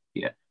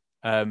 Yeah,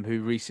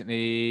 Who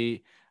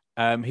recently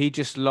he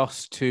just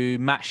lost to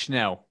Matt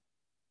Schnell.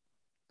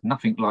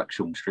 nothing like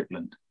Sean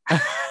Strickland.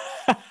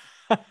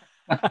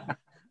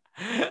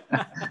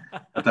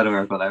 I don't know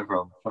where I got that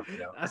from.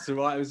 That's all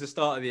right. It was the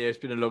start of the year. It's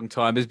been a long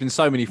time. There's been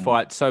so many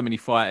fights, so many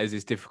fighters.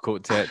 It's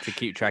difficult to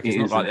keep track. It's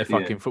not like they're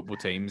fucking football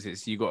teams.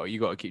 It's you got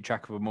to keep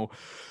track of them all.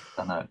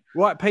 I know.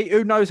 Right, Pete.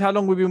 Who knows how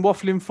long we've been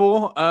waffling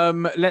for?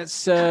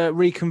 Let's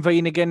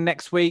reconvene again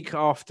next week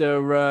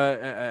after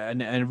a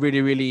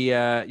really, really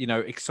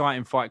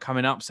exciting fight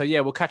coming up. So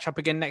yeah, we'll catch up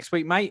again next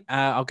week, mate.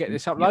 I'll get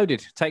this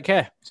uploaded. Take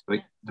care.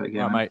 Sweet. Take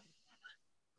care, Right, man. mate.